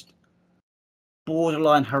almost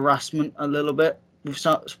borderline harassment a little bit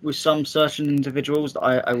with some certain individuals that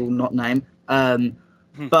I will not name.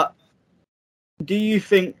 But do you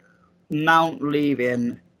think Mount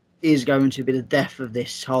leaving is going to be the death of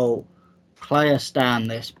this whole player stand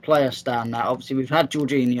this, player stand that? Obviously, we've had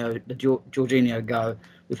Jorginho go.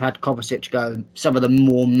 We've had Kovacic go. Some of the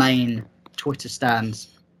more main Twitter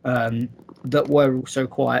stands that were also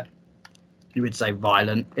quite, you would say,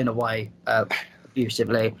 violent in a way,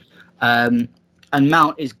 abusively. And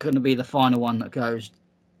Mount is going to be the final one that goes.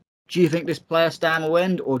 Do you think this player stand will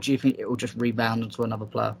end, or do you think it will just rebound into another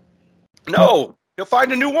player? No, he'll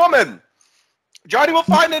find a new woman. Johnny will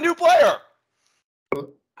find a new player.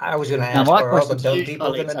 I was going to Now, ask, my are all the question to dumb you,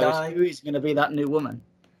 people going to Carlito, is die? who is going to be that new woman?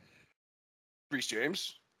 Reece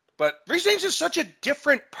James. But Reece James is such a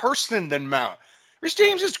different person than Mount. Reece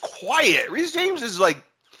James is quiet. Reece James is like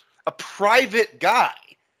a private guy.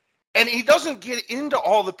 And he doesn't get into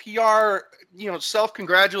all the PR,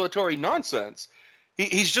 self-congratulatory nonsense.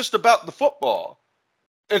 He's just about the football.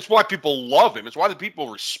 It's why people love him. It's why the people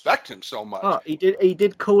respect him so much. Oh, he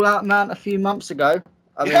did call out Mount a few months ago.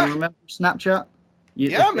 I mean, remember Snapchat?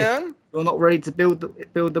 Man. You're not ready to build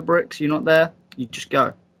the bricks. You're not there. You just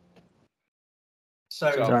go.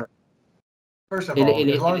 So first of all,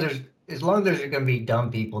 as long as there's going to be dumb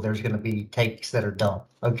people, there's going to be takes that are dumb.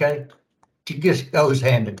 Okay, it just goes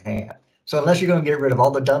hand in hand. So unless you're going to get rid of all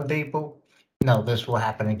the dumb people, no, this will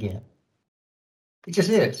happen again. It just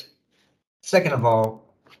is. Second of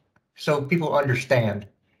all, so people understand,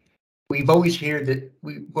 we've always heard if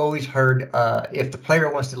the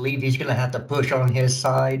player wants to leave, he's going to have to push on his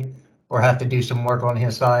side or have to do some work on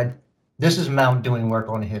his side. This is Mount doing work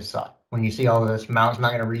on his side. When you see all this, Mount's not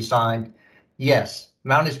going to re-sign. Yes,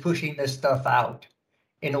 Mount is pushing this stuff out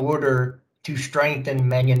in order to strengthen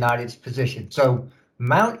Man United's position. So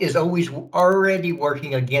Mount is already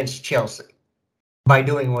working against Chelsea by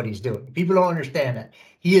doing what he's doing. People don't understand that.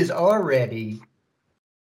 He is already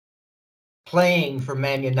playing for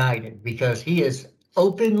Man United because he is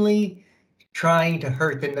openly trying to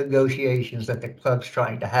hurt the negotiations that the club's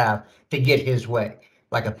trying to have to get his way,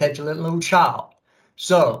 like a petulant little child.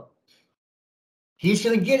 So he's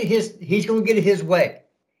going to get his way.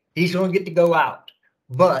 He's going to get to go out,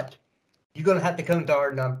 but you're going to have to come to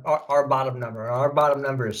our bottom number. Our bottom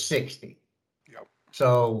number is 60. Yep.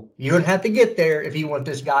 So you're going to have to get there if you want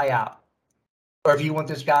this guy out, or if you want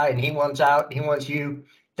this guy and he wants out, he wants you.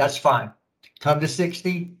 That's fine. Come to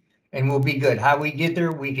 60 and we'll be good. How we get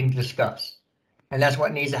there, we can discuss. And that's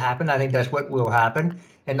what needs to happen. I think that's what will happen.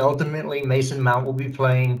 And ultimately, Mason Mount will be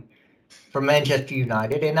playing for Manchester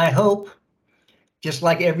United. And I hope, just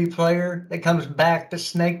like every player that comes back to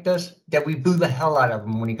snaked us, that we boo the hell out of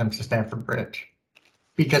him when he comes to Stamford Bridge.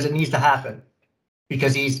 Because it needs to happen.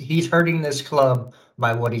 Because he's hurting this club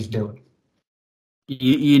by what he's doing.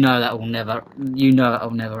 You know that will never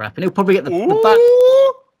happen. He'll probably get the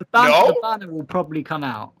banner will probably come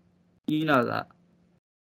out. You know that.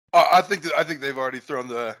 I think they've already thrown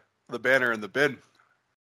the banner in the bin.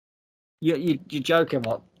 You're joking,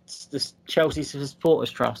 what? This Chelsea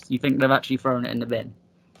Supporters Trust. You think they've actually thrown it in the bin?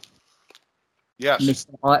 Yes.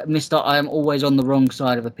 Mister, I am always on the wrong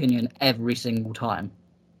side of opinion every single time.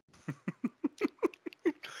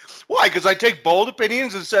 Why? Because I take bold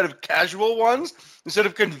opinions instead of casual ones, instead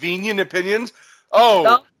of convenient opinions. Oh.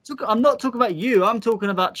 No, I'm not talking about you. I'm talking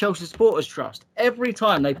about Chelsea Supporters Trust. Every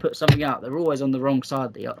time they put something out, they're always on the wrong side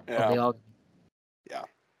of the argument.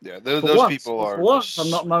 Yeah. Those people are. For once, I'm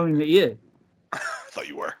not moaning at you. I thought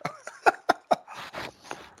you were.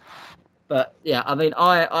 But yeah, I mean,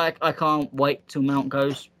 I can't wait till Mount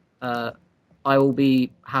goes. I will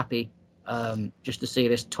be happy just to see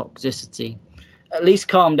this toxicity at least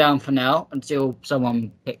calm down for now until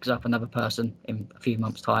someone picks up another person in a few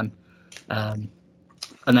months' time.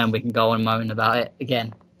 And then we can go and moan about it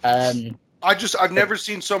again. I've never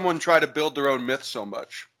seen someone try to build their own myth so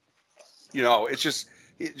much. It's just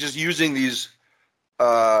using these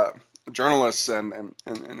journalists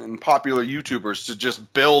and popular YouTubers to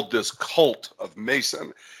just build this cult of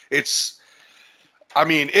Mason. At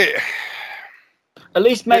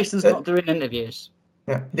least Mason's not doing interviews.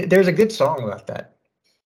 Yeah, there's a good song about that.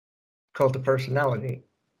 Cult of personality.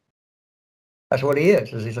 That's what he is.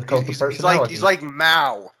 He's a cult of personality. He's like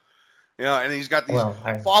Mao. And he's got these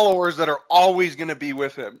followers that are always going to be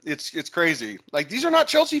with him. It's crazy. Like, these are not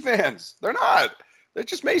Chelsea fans. They're not. They're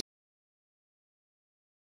just Mason.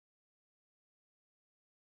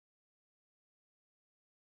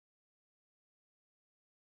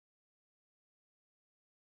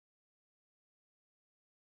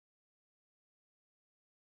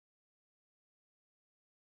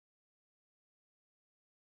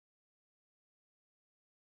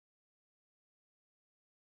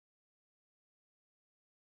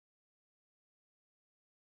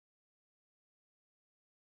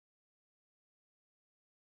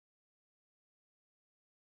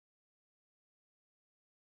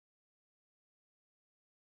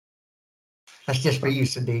 That's just for you,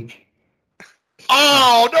 Sadiq.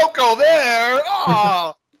 Oh, don't go there.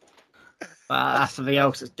 Oh. That's something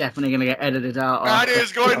else that's definitely going to get edited out. That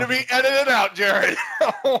is going to be edited out, Jared.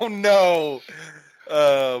 Oh, no.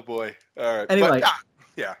 Oh, boy. All right. Anyway.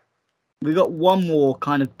 Yeah. we got one more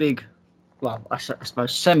kind of big, well, I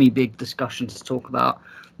suppose semi-big discussion to talk about.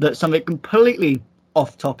 That's something completely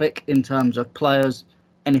off topic in terms of players,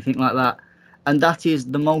 anything like that, and that is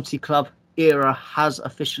the multi-club era has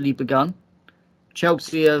officially begun.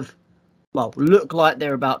 Chelsea have, look like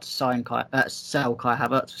they're about to sell Kai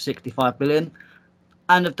Havertz for 65 billion,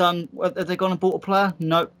 and have they gone and bought a player?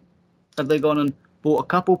 Nope. Have they gone and bought a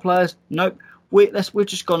couple players? Nope. We've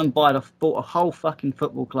just gone and bought a whole fucking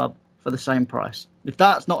football club for the same price. If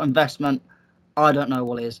that's not investment, I don't know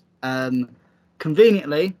what is.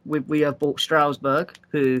 Conveniently, we have bought Strasbourg,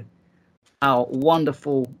 who our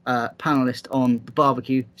wonderful panelist on the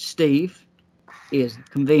barbecue, Steve, is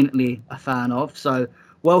conveniently a fan of. So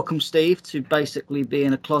welcome, Steve, to basically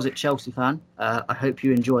being a closet Chelsea fan. I hope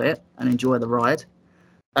you enjoy it and enjoy the ride.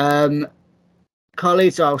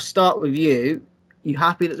 Carlito, I'll start with you. You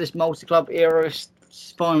happy that this multi-club era is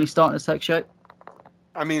finally starting to take shape?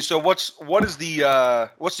 I mean, so what's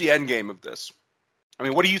the end game of this? I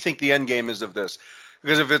mean, what do you think the end game is of this?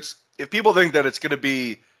 Because if people think that it's going to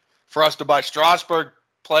be for us to buy Strasbourg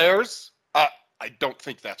players, I don't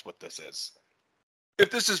think that's what this is.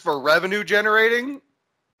 If this is for revenue generating,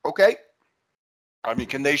 okay. I mean,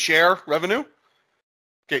 can they share revenue?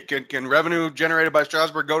 Can revenue generated by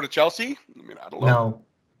Strasbourg go to Chelsea? I mean, I don't know. No.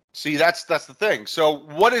 See, that's the thing. So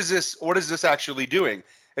what is this? What is this actually doing?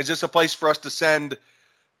 Is this a place for us to send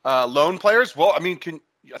loan players? Well, I mean,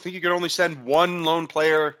 I think you can only send one loan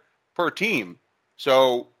player per team.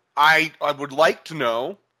 So I would like to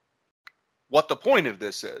know what the point of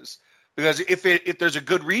this is, because if there's a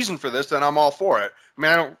good reason for this, then I'm all for it. I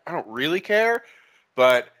mean, I don't really care,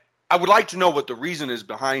 but I would like to know what the reason is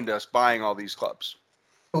behind us buying all these clubs.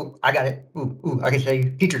 Oh, I got it. I can say,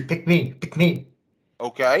 teacher, pick me.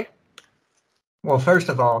 Okay. Well, first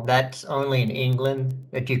of all, that's only in England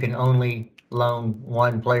that you can only loan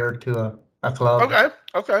one player to a club.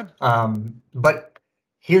 Okay. But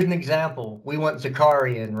here's an example. We want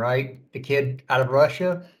Zakarian, right? The kid out of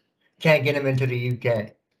Russia. Can't get him into the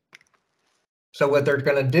UK. So what they're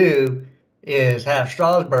going to do is have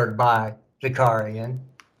Strasbourg buy Zakarian,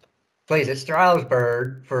 plays at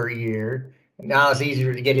Strasbourg for a year. Now it's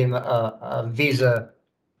easier to get him a visa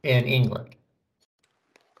in England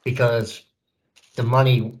because the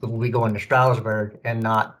money will be going to Strasbourg and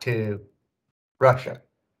not to Russia.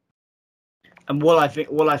 And what I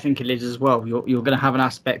think it is as well, you're going to have an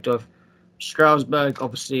aspect of Strasbourg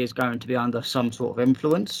obviously is going to be under some sort of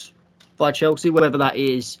influence by Chelsea, whether that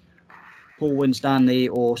is Paul Winstanley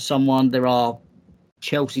or someone. There are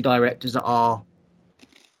Chelsea directors that are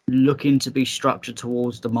looking to be structured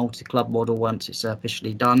towards the multi-club model once it's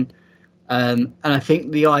officially done. And I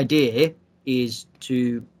think the idea is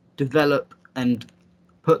to develop and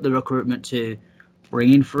put the recruitment to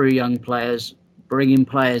bring in through young players, bringing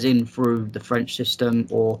players in through the French system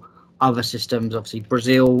or other systems. Obviously,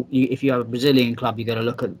 Brazil, if you have a Brazilian club, you've got to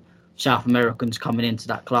look at South Americans coming into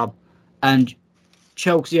that club. And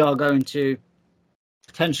Chelsea are going to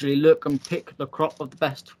potentially look and pick the crop of the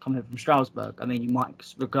best coming from Strasbourg. I mean, you might,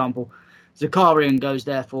 for example, Zakarian goes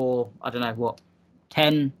there for,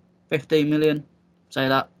 10, 15 million, say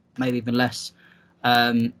that, maybe even less.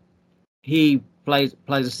 He plays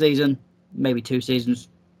a season, maybe 2 seasons,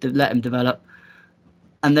 to let him develop.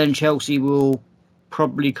 And then Chelsea will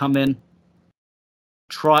probably come in,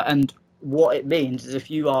 try, and what it means is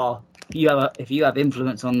if you have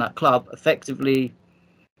influence on that club, effectively,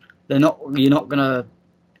 you're not going to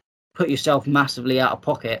put yourself massively out of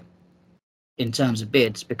pocket in terms of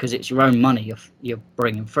bids because it's your own money you're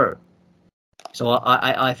bringing through. So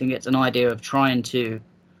I think it's an idea of trying to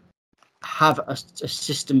have a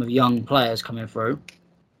system of young players coming through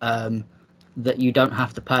that you don't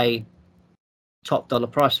have to pay top dollar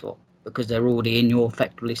price for because they're already in your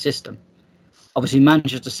effectively system. Obviously,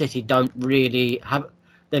 Manchester City don't really have.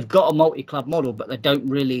 They've got a multi-club model, but they don't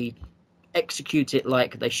really execute it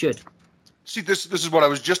like they should. See, this is what I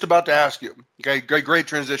was just about to ask you. Okay, great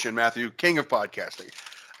transition, Matthew, king of podcasting.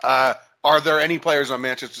 Are there any players on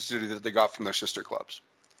Manchester City that they got from their sister clubs?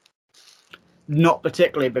 Not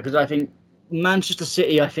particularly, because I think Manchester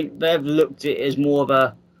City, I think they've looked at it as more of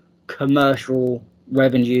a commercial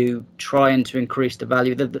revenue, trying to increase the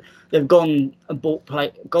value. They've gone and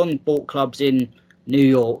bought clubs in New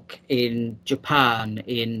York, in Japan,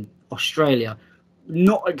 in Australia.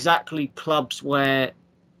 Not exactly clubs where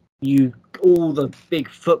all the big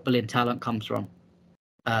footballing talent comes from.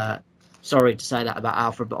 Sorry to say that about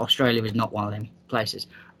Alfred, but Australia is not one of them places.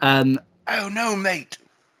 Oh no, mate.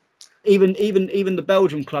 Even the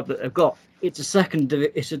Belgium club that they've got, it's a second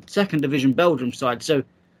division Belgium side. So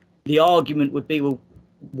the argument would be, well,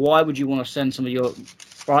 why would you want to send some of your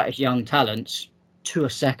brightest young talents to a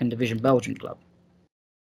second division Belgian club?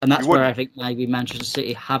 And that's where I think maybe Manchester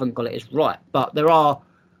City haven't got it as right. But there are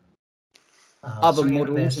other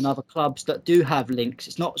models and other clubs that do have links.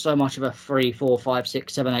 It's not so much of a 3, 4, 5,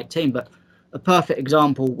 6, 7, 8 team, but a perfect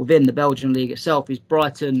example within the Belgian league itself is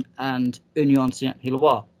Brighton and Union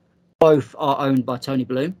Saint-Gilloise. Both are owned by Tony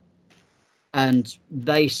Bloom. And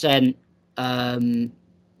they sent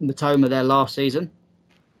Matoma there last season,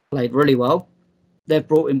 played really well. They've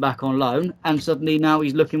brought him back on loan, and suddenly now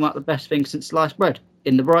he's looking like the best thing since sliced bread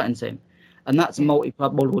in the Brighton team. And that's a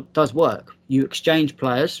multi-club model that does work. You exchange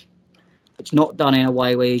players. It's not done in a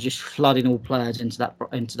way where you're just flooding all players into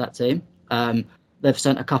that team. They've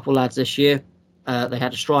sent a couple lads this year. They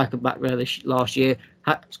had a striker back there last year.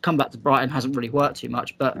 Come back to Brighton, hasn't really worked too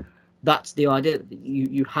much, but that's the idea.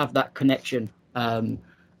 You have that connection. And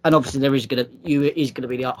obviously there is going to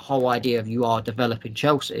be the whole idea of you are developing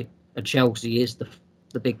Chelsea, and Chelsea is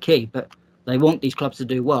the big key. But they want these clubs to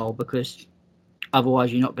do well, because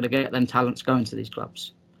otherwise you're not going to get them talents going to these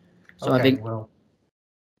clubs. So okay, I think, well,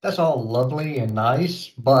 that's all lovely and nice,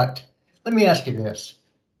 but let me ask you this.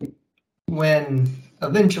 When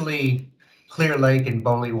eventually Clear Lake and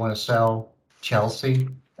Bowley want to sell Chelsea,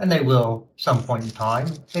 and they will some point in time,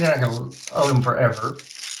 they're not going to own them forever.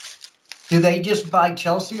 Do they just buy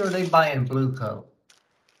Chelsea, or are they buying Blue Co?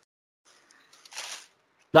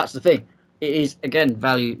 that's the thing. It is, again,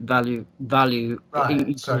 value, Right,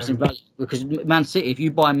 increasing value. Because Man City, if you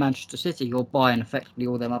buy Manchester City, you're buying effectively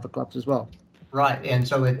all them other clubs as well. Right, and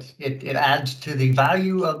so it adds to the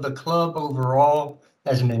value of the club overall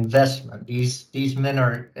as an investment. These men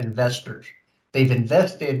are investors. They've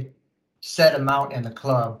invested set amount in the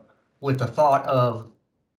club with the thought of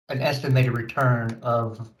an estimated return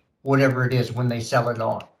of whatever it is when they sell it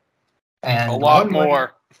on. And a lot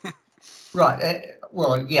more. Right.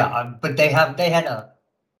 Well, yeah, but they had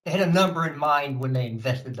a number in mind when they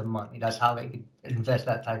invested the money. That's how they could invest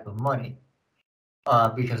that type of money,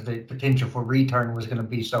 because the potential for return was going to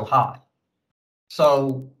be so high.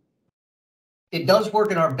 So it does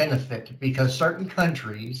work in our benefit, because certain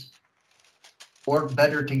countries work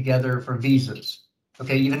better together for visas.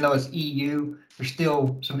 Okay, even though it's EU, there's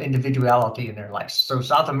still some individuality in there. Like, so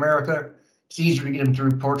South America, it's easier to get them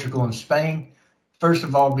through Portugal and Spain. First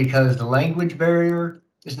of all, because the language barrier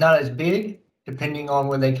is not as big, depending on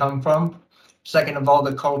where they come from. Second of all,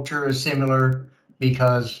 the culture is similar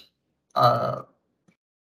because of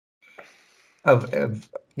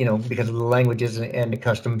because of the languages and the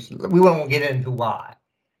customs. We won't get into why.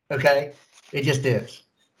 Okay, it just is.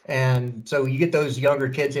 And so you get those younger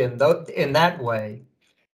kids in that way.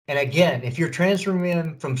 And again, if you're transferring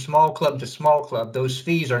them from small club to small club, those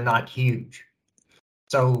fees are not huge.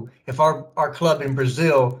 So if our club in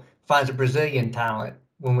Brazil finds a Brazilian talent,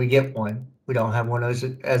 when we get one, we don't have one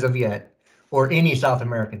as of yet, or any South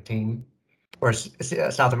American team or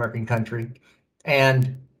South American country,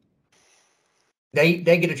 and they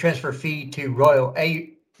get a transfer fee to Royal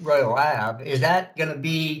Ave, is that going to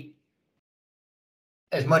be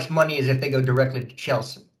as much money as if they go directly to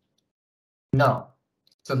Chelsea? No.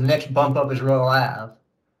 So the next bump up is Royal Ave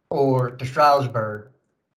or to Strasbourg,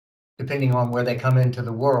 depending on where they come into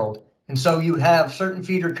the world. And so you have certain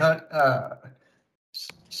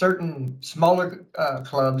certain smaller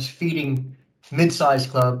clubs feeding mid-sized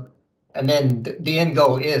club, and then the end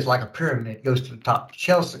goal is like a pyramid, goes to the top, to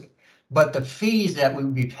Chelsea. But the fees that we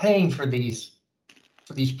would be paying for these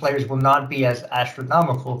players will not be as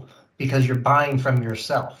astronomical, because you're buying from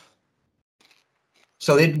yourself.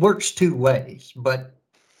 So it works two ways, but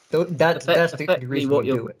that's the reason we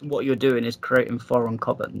do it. What you're doing is creating foreign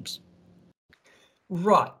commons.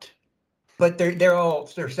 Right. But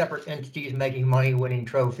they're separate entities making money, winning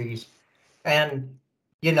trophies. And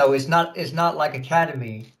it's not like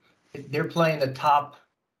academy. They're playing the top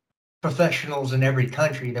professionals in every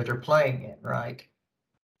country that they're playing in, right?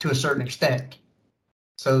 To a certain extent.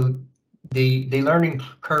 So the learning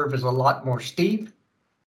curve is a lot more steep,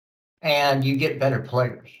 and you get better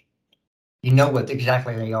players. You know what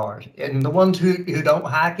exactly they are. And the ones who don't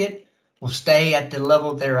hack it will stay at the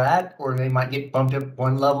level they're at, or they might get bumped up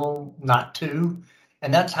one level, not two.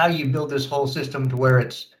 And that's how you build this whole system to where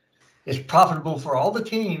it's profitable for all the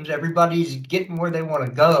teams. Everybody's getting where they want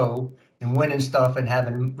to go and winning stuff and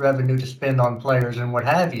having revenue to spend on players and what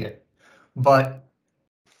have you. But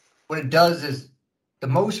what it does is the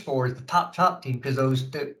most for is the top team, because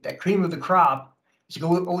that cream of the crop is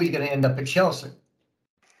always going to end up at Chelsea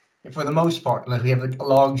for the most part, unless we have a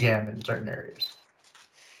log jam in certain areas.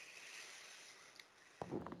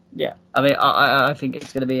 Yeah, I mean, I think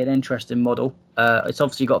it's going to be an interesting model. It's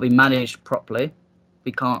obviously got to be managed properly.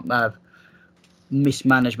 we can't have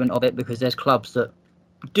mismanagement of it, because there's clubs that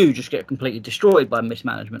do just get completely destroyed by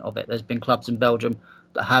mismanagement of it. There's been clubs in Belgium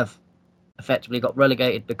that have effectively got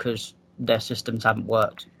relegated because their systems haven't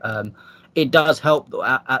worked. It does help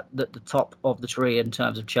that at the top of the tree in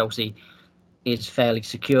terms of Chelsea is fairly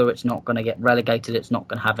secure. It's not going to get relegated. It's not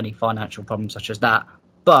going to have any financial problems such as that.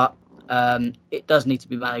 But it does need to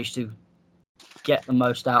be managed to get the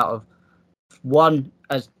most out of, one,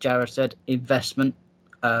 as Jared said, investment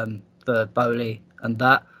for Bowley and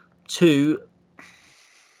that. Two,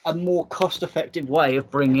 a more cost-effective way of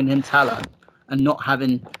bringing in talent and not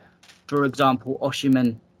having, for example,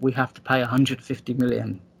 Osimhen, we have to pay 150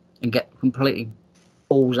 million and get completely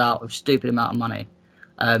balls out of stupid amount of money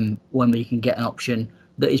when we can get an option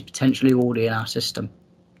that is potentially already in our system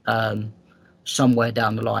somewhere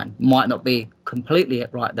down the line. Might not be completely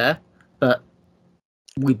right there, but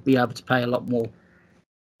we'd be able to pay a lot more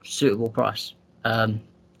suitable price. And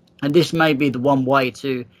this may be the one way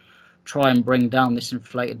to try and bring down this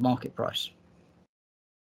inflated market price,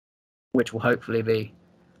 which will hopefully be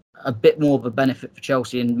a bit more of a benefit for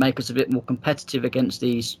Chelsea and make us a bit more competitive against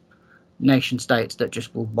these nation states that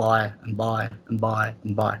just will buy and buy and buy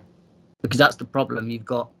and buy. Because that's the problem. You've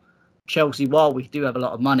got Chelsea, while we do have a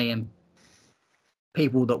lot of money and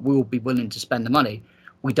people that will be willing to spend the money,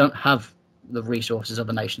 we don't have the resources of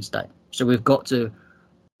a nation state. So we've got to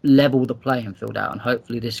level the playing field out, and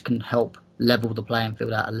hopefully this can help level the playing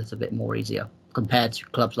field out a little bit more easier compared to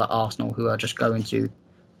clubs like Arsenal, who are just going to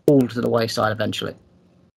fall to the wayside eventually.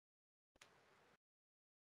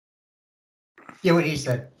 Yeah, what he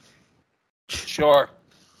said. Sure.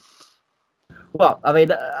 Well, I mean,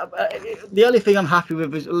 the only thing I'm happy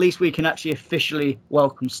with is at least we can actually officially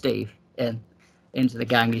welcome Steve into the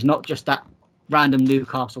gang. He's not just that random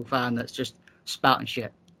Newcastle fan that's just spouting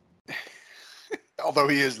shit. Although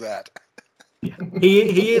he is that. Yeah.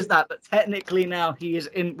 He is that, but technically now he is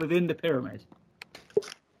within the pyramid.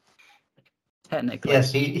 Technically.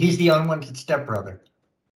 Yes, he's the unwanted stepbrother.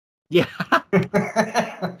 Yeah.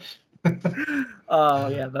 Oh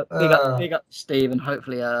yeah, but big up to Steve, and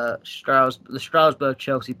hopefully the Strasbourg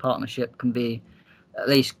Chelsea partnership can be at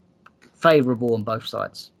least favourable on both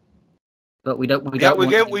sides. But we're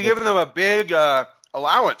giving them a big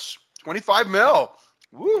allowance, 25 mil.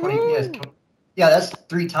 Yeah, that's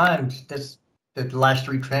 3 times. That's the last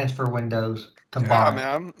 3 transfer windows combined.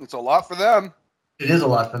 Yeah, man, it's a lot for them. It is a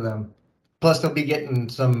lot for them. Plus, they'll be getting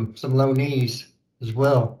some loanees as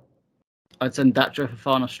well. I'd send Datro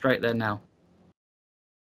Fofana straight there now.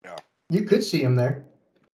 Yeah, you could see him there.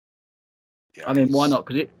 Yeah, I mean, why not?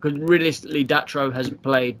 Because realistically, Datro has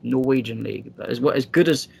played Norwegian league, but as good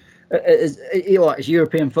as it's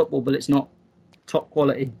European football, but it's not top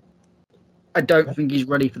quality. I don't think he's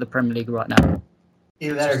ready for the Premier League right now.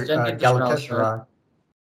 Either that or Galatasaray.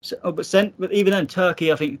 But even then,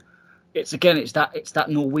 Turkey, I think it's that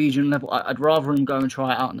Norwegian level. I'd rather him go and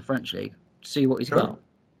try it out in the French league, see what he's got.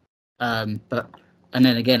 And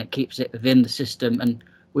then again, it keeps it within the system, and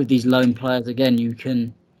with these loan players, again, you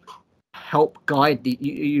can help guide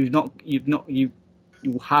you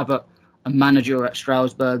have a manager at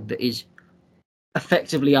Strasbourg that is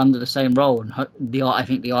effectively under the same role, and I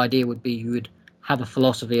think the idea would be you would have a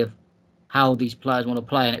philosophy of how these players want to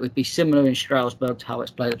play, and it would be similar in Strasbourg to how it's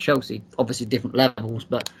played at Chelsea. Obviously, different levels,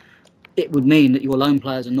 but it would mean that your loan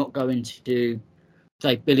players are not going to do.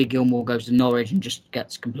 Say Billy Gilmore goes to Norwich and just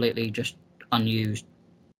gets completely just unused,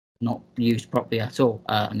 not used properly at all.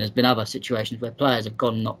 And there's been other situations where players have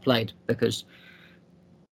gone and not played because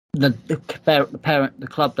the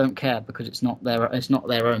club don't care because it's not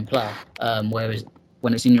their own player. Whereas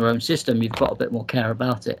when it's in your own system, you've got a bit more care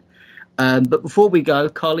about it. But before we go,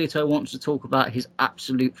 Carlito wants to talk about his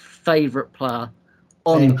absolute favourite player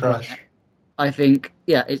on the crush. I think,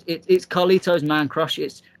 yeah, it's Carlito's man crush.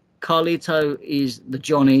 Carlito is the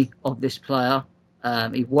Johnny of this player.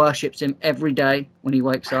 He worships him every day when he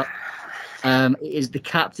wakes up. It is the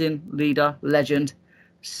captain, leader, legend,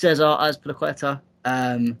 Cesar Azpilicueta.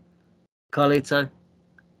 Carlito,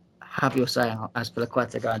 have your say out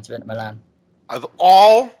Azpilicueta going to Inter Milan. Of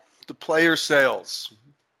all the player sales,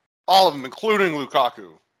 all of them, including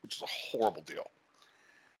Lukaku, which is a horrible deal,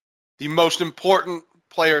 the most important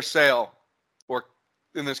player sale, or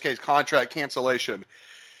in this case, contract cancellation,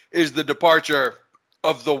 is the departure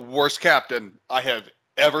of the worst captain I have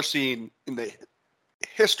ever seen in the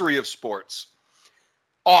history of sports.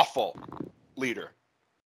 Awful leader.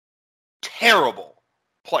 Terrible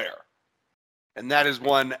player. And that is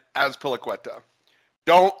one Azpilicueta.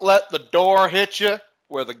 Don't let the door hit you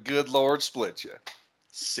where the good Lord split you.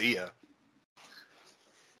 See ya.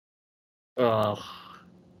 Oh.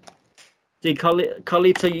 See,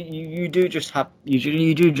 Carlito, you do just have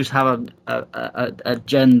a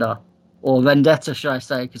agenda or vendetta, should I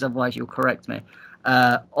say? Because otherwise you'll correct me.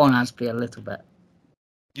 On Azpi a little bit.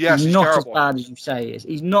 Yes, he's not terrible. as bad as you say he is.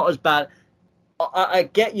 He's not as bad. I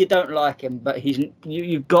get you don't like him, but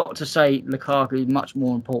you've got to say Lukaku is much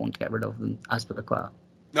more important to get rid of than Azpilicueta.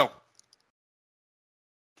 No.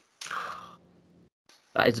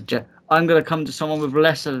 That is I'm going to come to someone with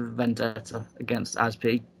less of a vendetta against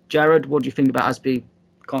Azpi. Jared, what do you think about Azpi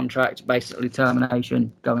contract, basically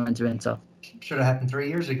termination, going into Inter? Should have happened 3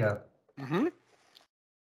 years ago. Mm-hmm.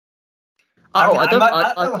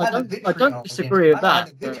 I don't disagree with that. I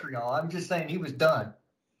had the vitriol. I'm just saying he was done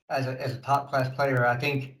as a top class player. I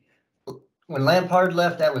think when Lampard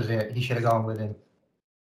left, that was it. He should have gone with him.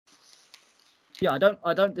 Yeah,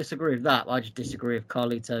 I don't disagree with that. I just disagree with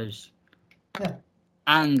Carlito's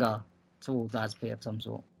anger towards Azpi of some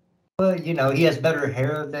sort. Well, he has better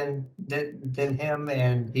hair than him,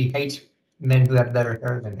 and he hates men who have better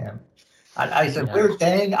hair than him. It's a weird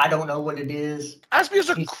thing. I don't know what it is. Azpi is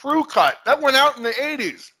a crew cut. That went out in the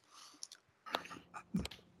 80s.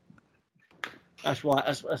 That's why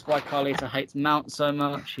Carlito hates Mount so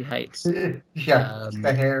much. He hates the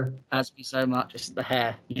hair. Azpi so much. It's the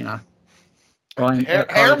hair,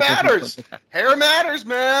 Hair matters. Hair matters,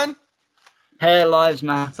 man. Hair lives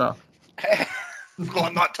matter. Well,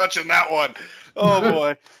 I'm not touching that one. Oh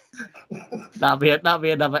boy. That'll be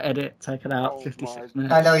another edit taken out. 56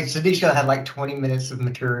 minutes. I know he's gonna have like 20 minutes of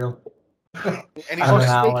material. And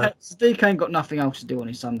Sadiq ain't got nothing else to do on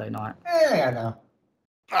his Sunday night. Yeah, I know.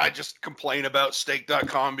 I just complain about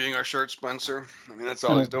steak.com being our shirt sponsor. I mean, that's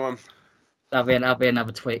all he's doing. That'll be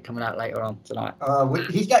another tweet coming out later on tonight.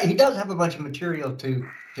 He does have a bunch of material to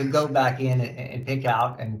go back in and pick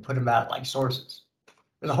out and put them out like sources.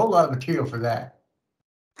 There's a whole lot of material for that.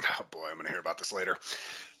 Oh boy, I'm gonna hear about this later.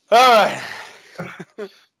 All right.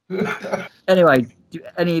 Anyway, do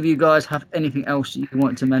any of you guys have anything else you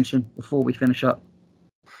wanted to mention before we finish up?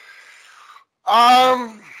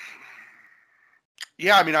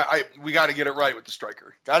 Yeah, I mean, we got to get it right with the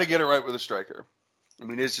striker. Got to get it right with the striker. I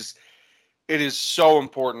mean, it is so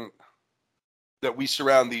important that we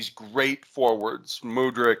surround these great forwards,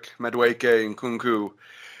 Mudryk, Madueke, and Kunku,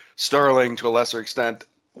 Sterling to a lesser extent.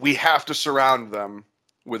 We have to surround them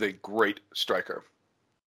with a great striker.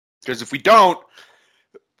 Because if we don't,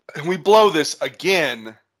 and we blow this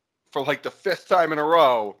again for like the 5th time in a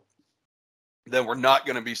row, then we're not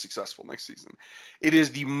going to be successful next season. It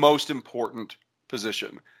is the most important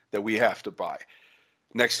position that we have to buy,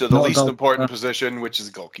 next to the least important position, which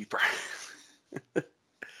is goalkeeper.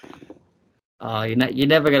 You're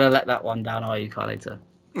never going to let that one down, are you, Carlito?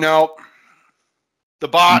 No. The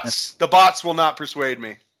bots will not persuade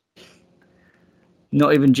me.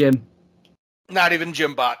 Not even Jim. Not even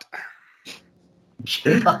Jim Bot.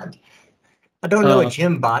 Jim Bot. I don't know a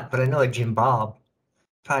Jim Bot, but I know a Jim Bob.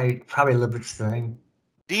 Probably a little bit the same.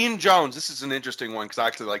 Dean Jones. This is an interesting one because I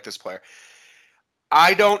actually like this player.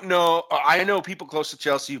 I don't know. I know people close to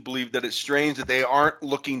Chelsea who believe that it's strange that they aren't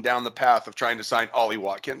looking down the path of trying to sign Ollie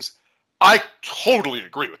Watkins. I totally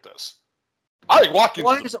agree with this. Ollie Watkins.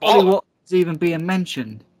 Why is Ollie Watkins even being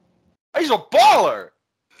mentioned? He's a baller.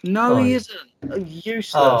 No, he isn't.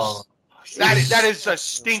 Useless. Oh, that is a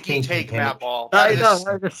stinky take, Matt Ball. That is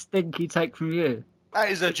a stinky take from you. That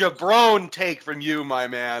is a jabron take from you, my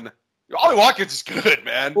man. Ollie Watkins is good,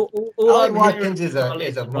 man. Ollie Watkins is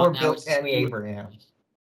a more built Tammy Abraham.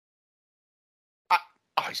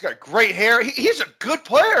 He's got great hair. He's a good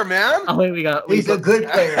player, man. Oh, here we go. He's a good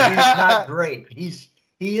player. He's not great.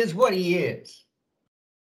 He is what he is.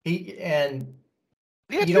 He had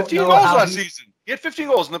 15 goals last season. He had 15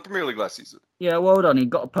 goals in the Premier League last season. Yeah, well done. He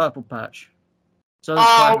got a purple patch. So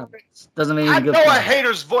doesn't mean he's a good player. I know player. a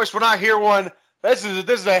hater's voice when I hear one. This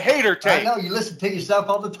is a hater take. I know, you listen to yourself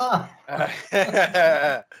all the time.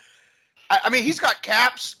 I mean, he's got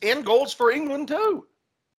caps and goals for England too.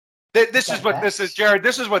 This is what this is, Jared.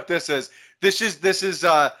 This is what this is. This is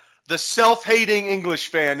the self-hating English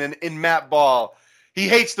fan in Matt Ball. He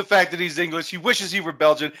hates the fact that he's English. He wishes he were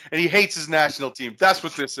Belgian, and he hates his national team. That's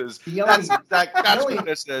what this is. That's what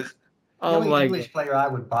this is. The only English player I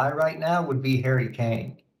would buy right now would be Harry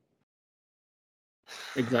Kane.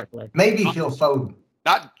 Exactly. Maybe Phil Foden.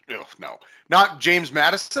 Not James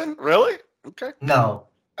Maddison. Really? Okay. No.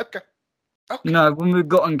 Okay. No, when we've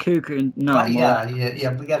gotten Nkunku, no. But yeah.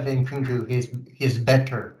 We got Nkunku. He's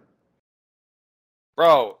better.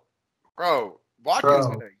 Bro, Watkins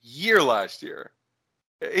had a year last year.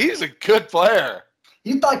 He's a good player.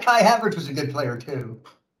 You thought Kai Havertz was a good player too.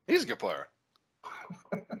 He's a good player.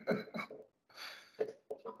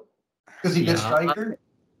 Is he a good striker?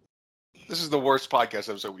 This is the worst podcast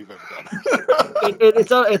episode we've ever done.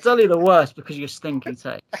 It's only the worst because you're stinky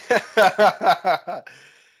take.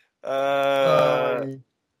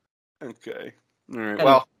 Okay. All right.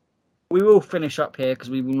 Well, we will finish up here because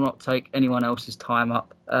we will not take anyone else's time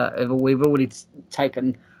up. We've already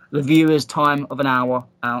taken the viewers' time of an hour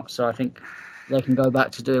out, so I think they can go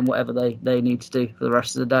back to doing whatever they need to do for the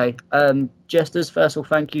rest of the day. Jesters, first of all,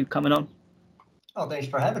 thank you for coming on. Oh, thanks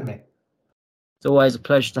for having me. It's always a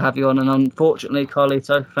pleasure to have you on, and unfortunately,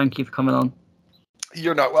 Carlito, thank you for coming on.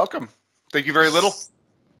 You're not welcome. Thank you very little.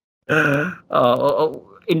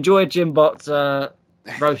 Enjoy Jim Bot's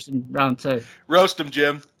roasting round 2. Roast him,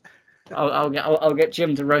 Jim. I'll get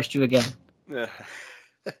Jim to roast you again. Yeah.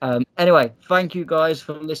 Anyway, thank you guys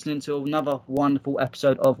for listening to another wonderful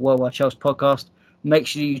episode of WorldWideChels Podcast. Make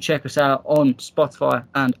sure you check us out on Spotify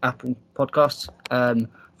and Apple Podcasts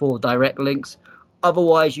for direct links.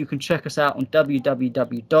 Otherwise, you can check us out on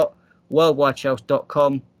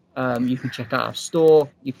www.worldwidechels.com. You can check out our store.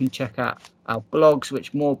 You can check out our blogs,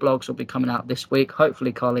 which more blogs will be coming out this week.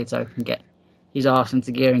 Hopefully, Carlito can get his arse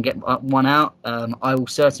into gear and get one out. I will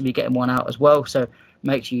certainly be getting one out as well, so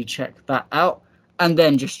make sure you check that out. And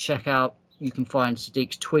then just check out, you can find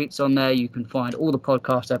Sadiq's tweets on there. You can find all the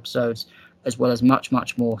podcast episodes as well as much,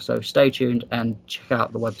 much more. So stay tuned and check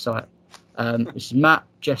out the website. This is Matt,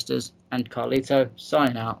 Jesters, and Carlito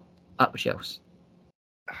signing out. Up the shelves.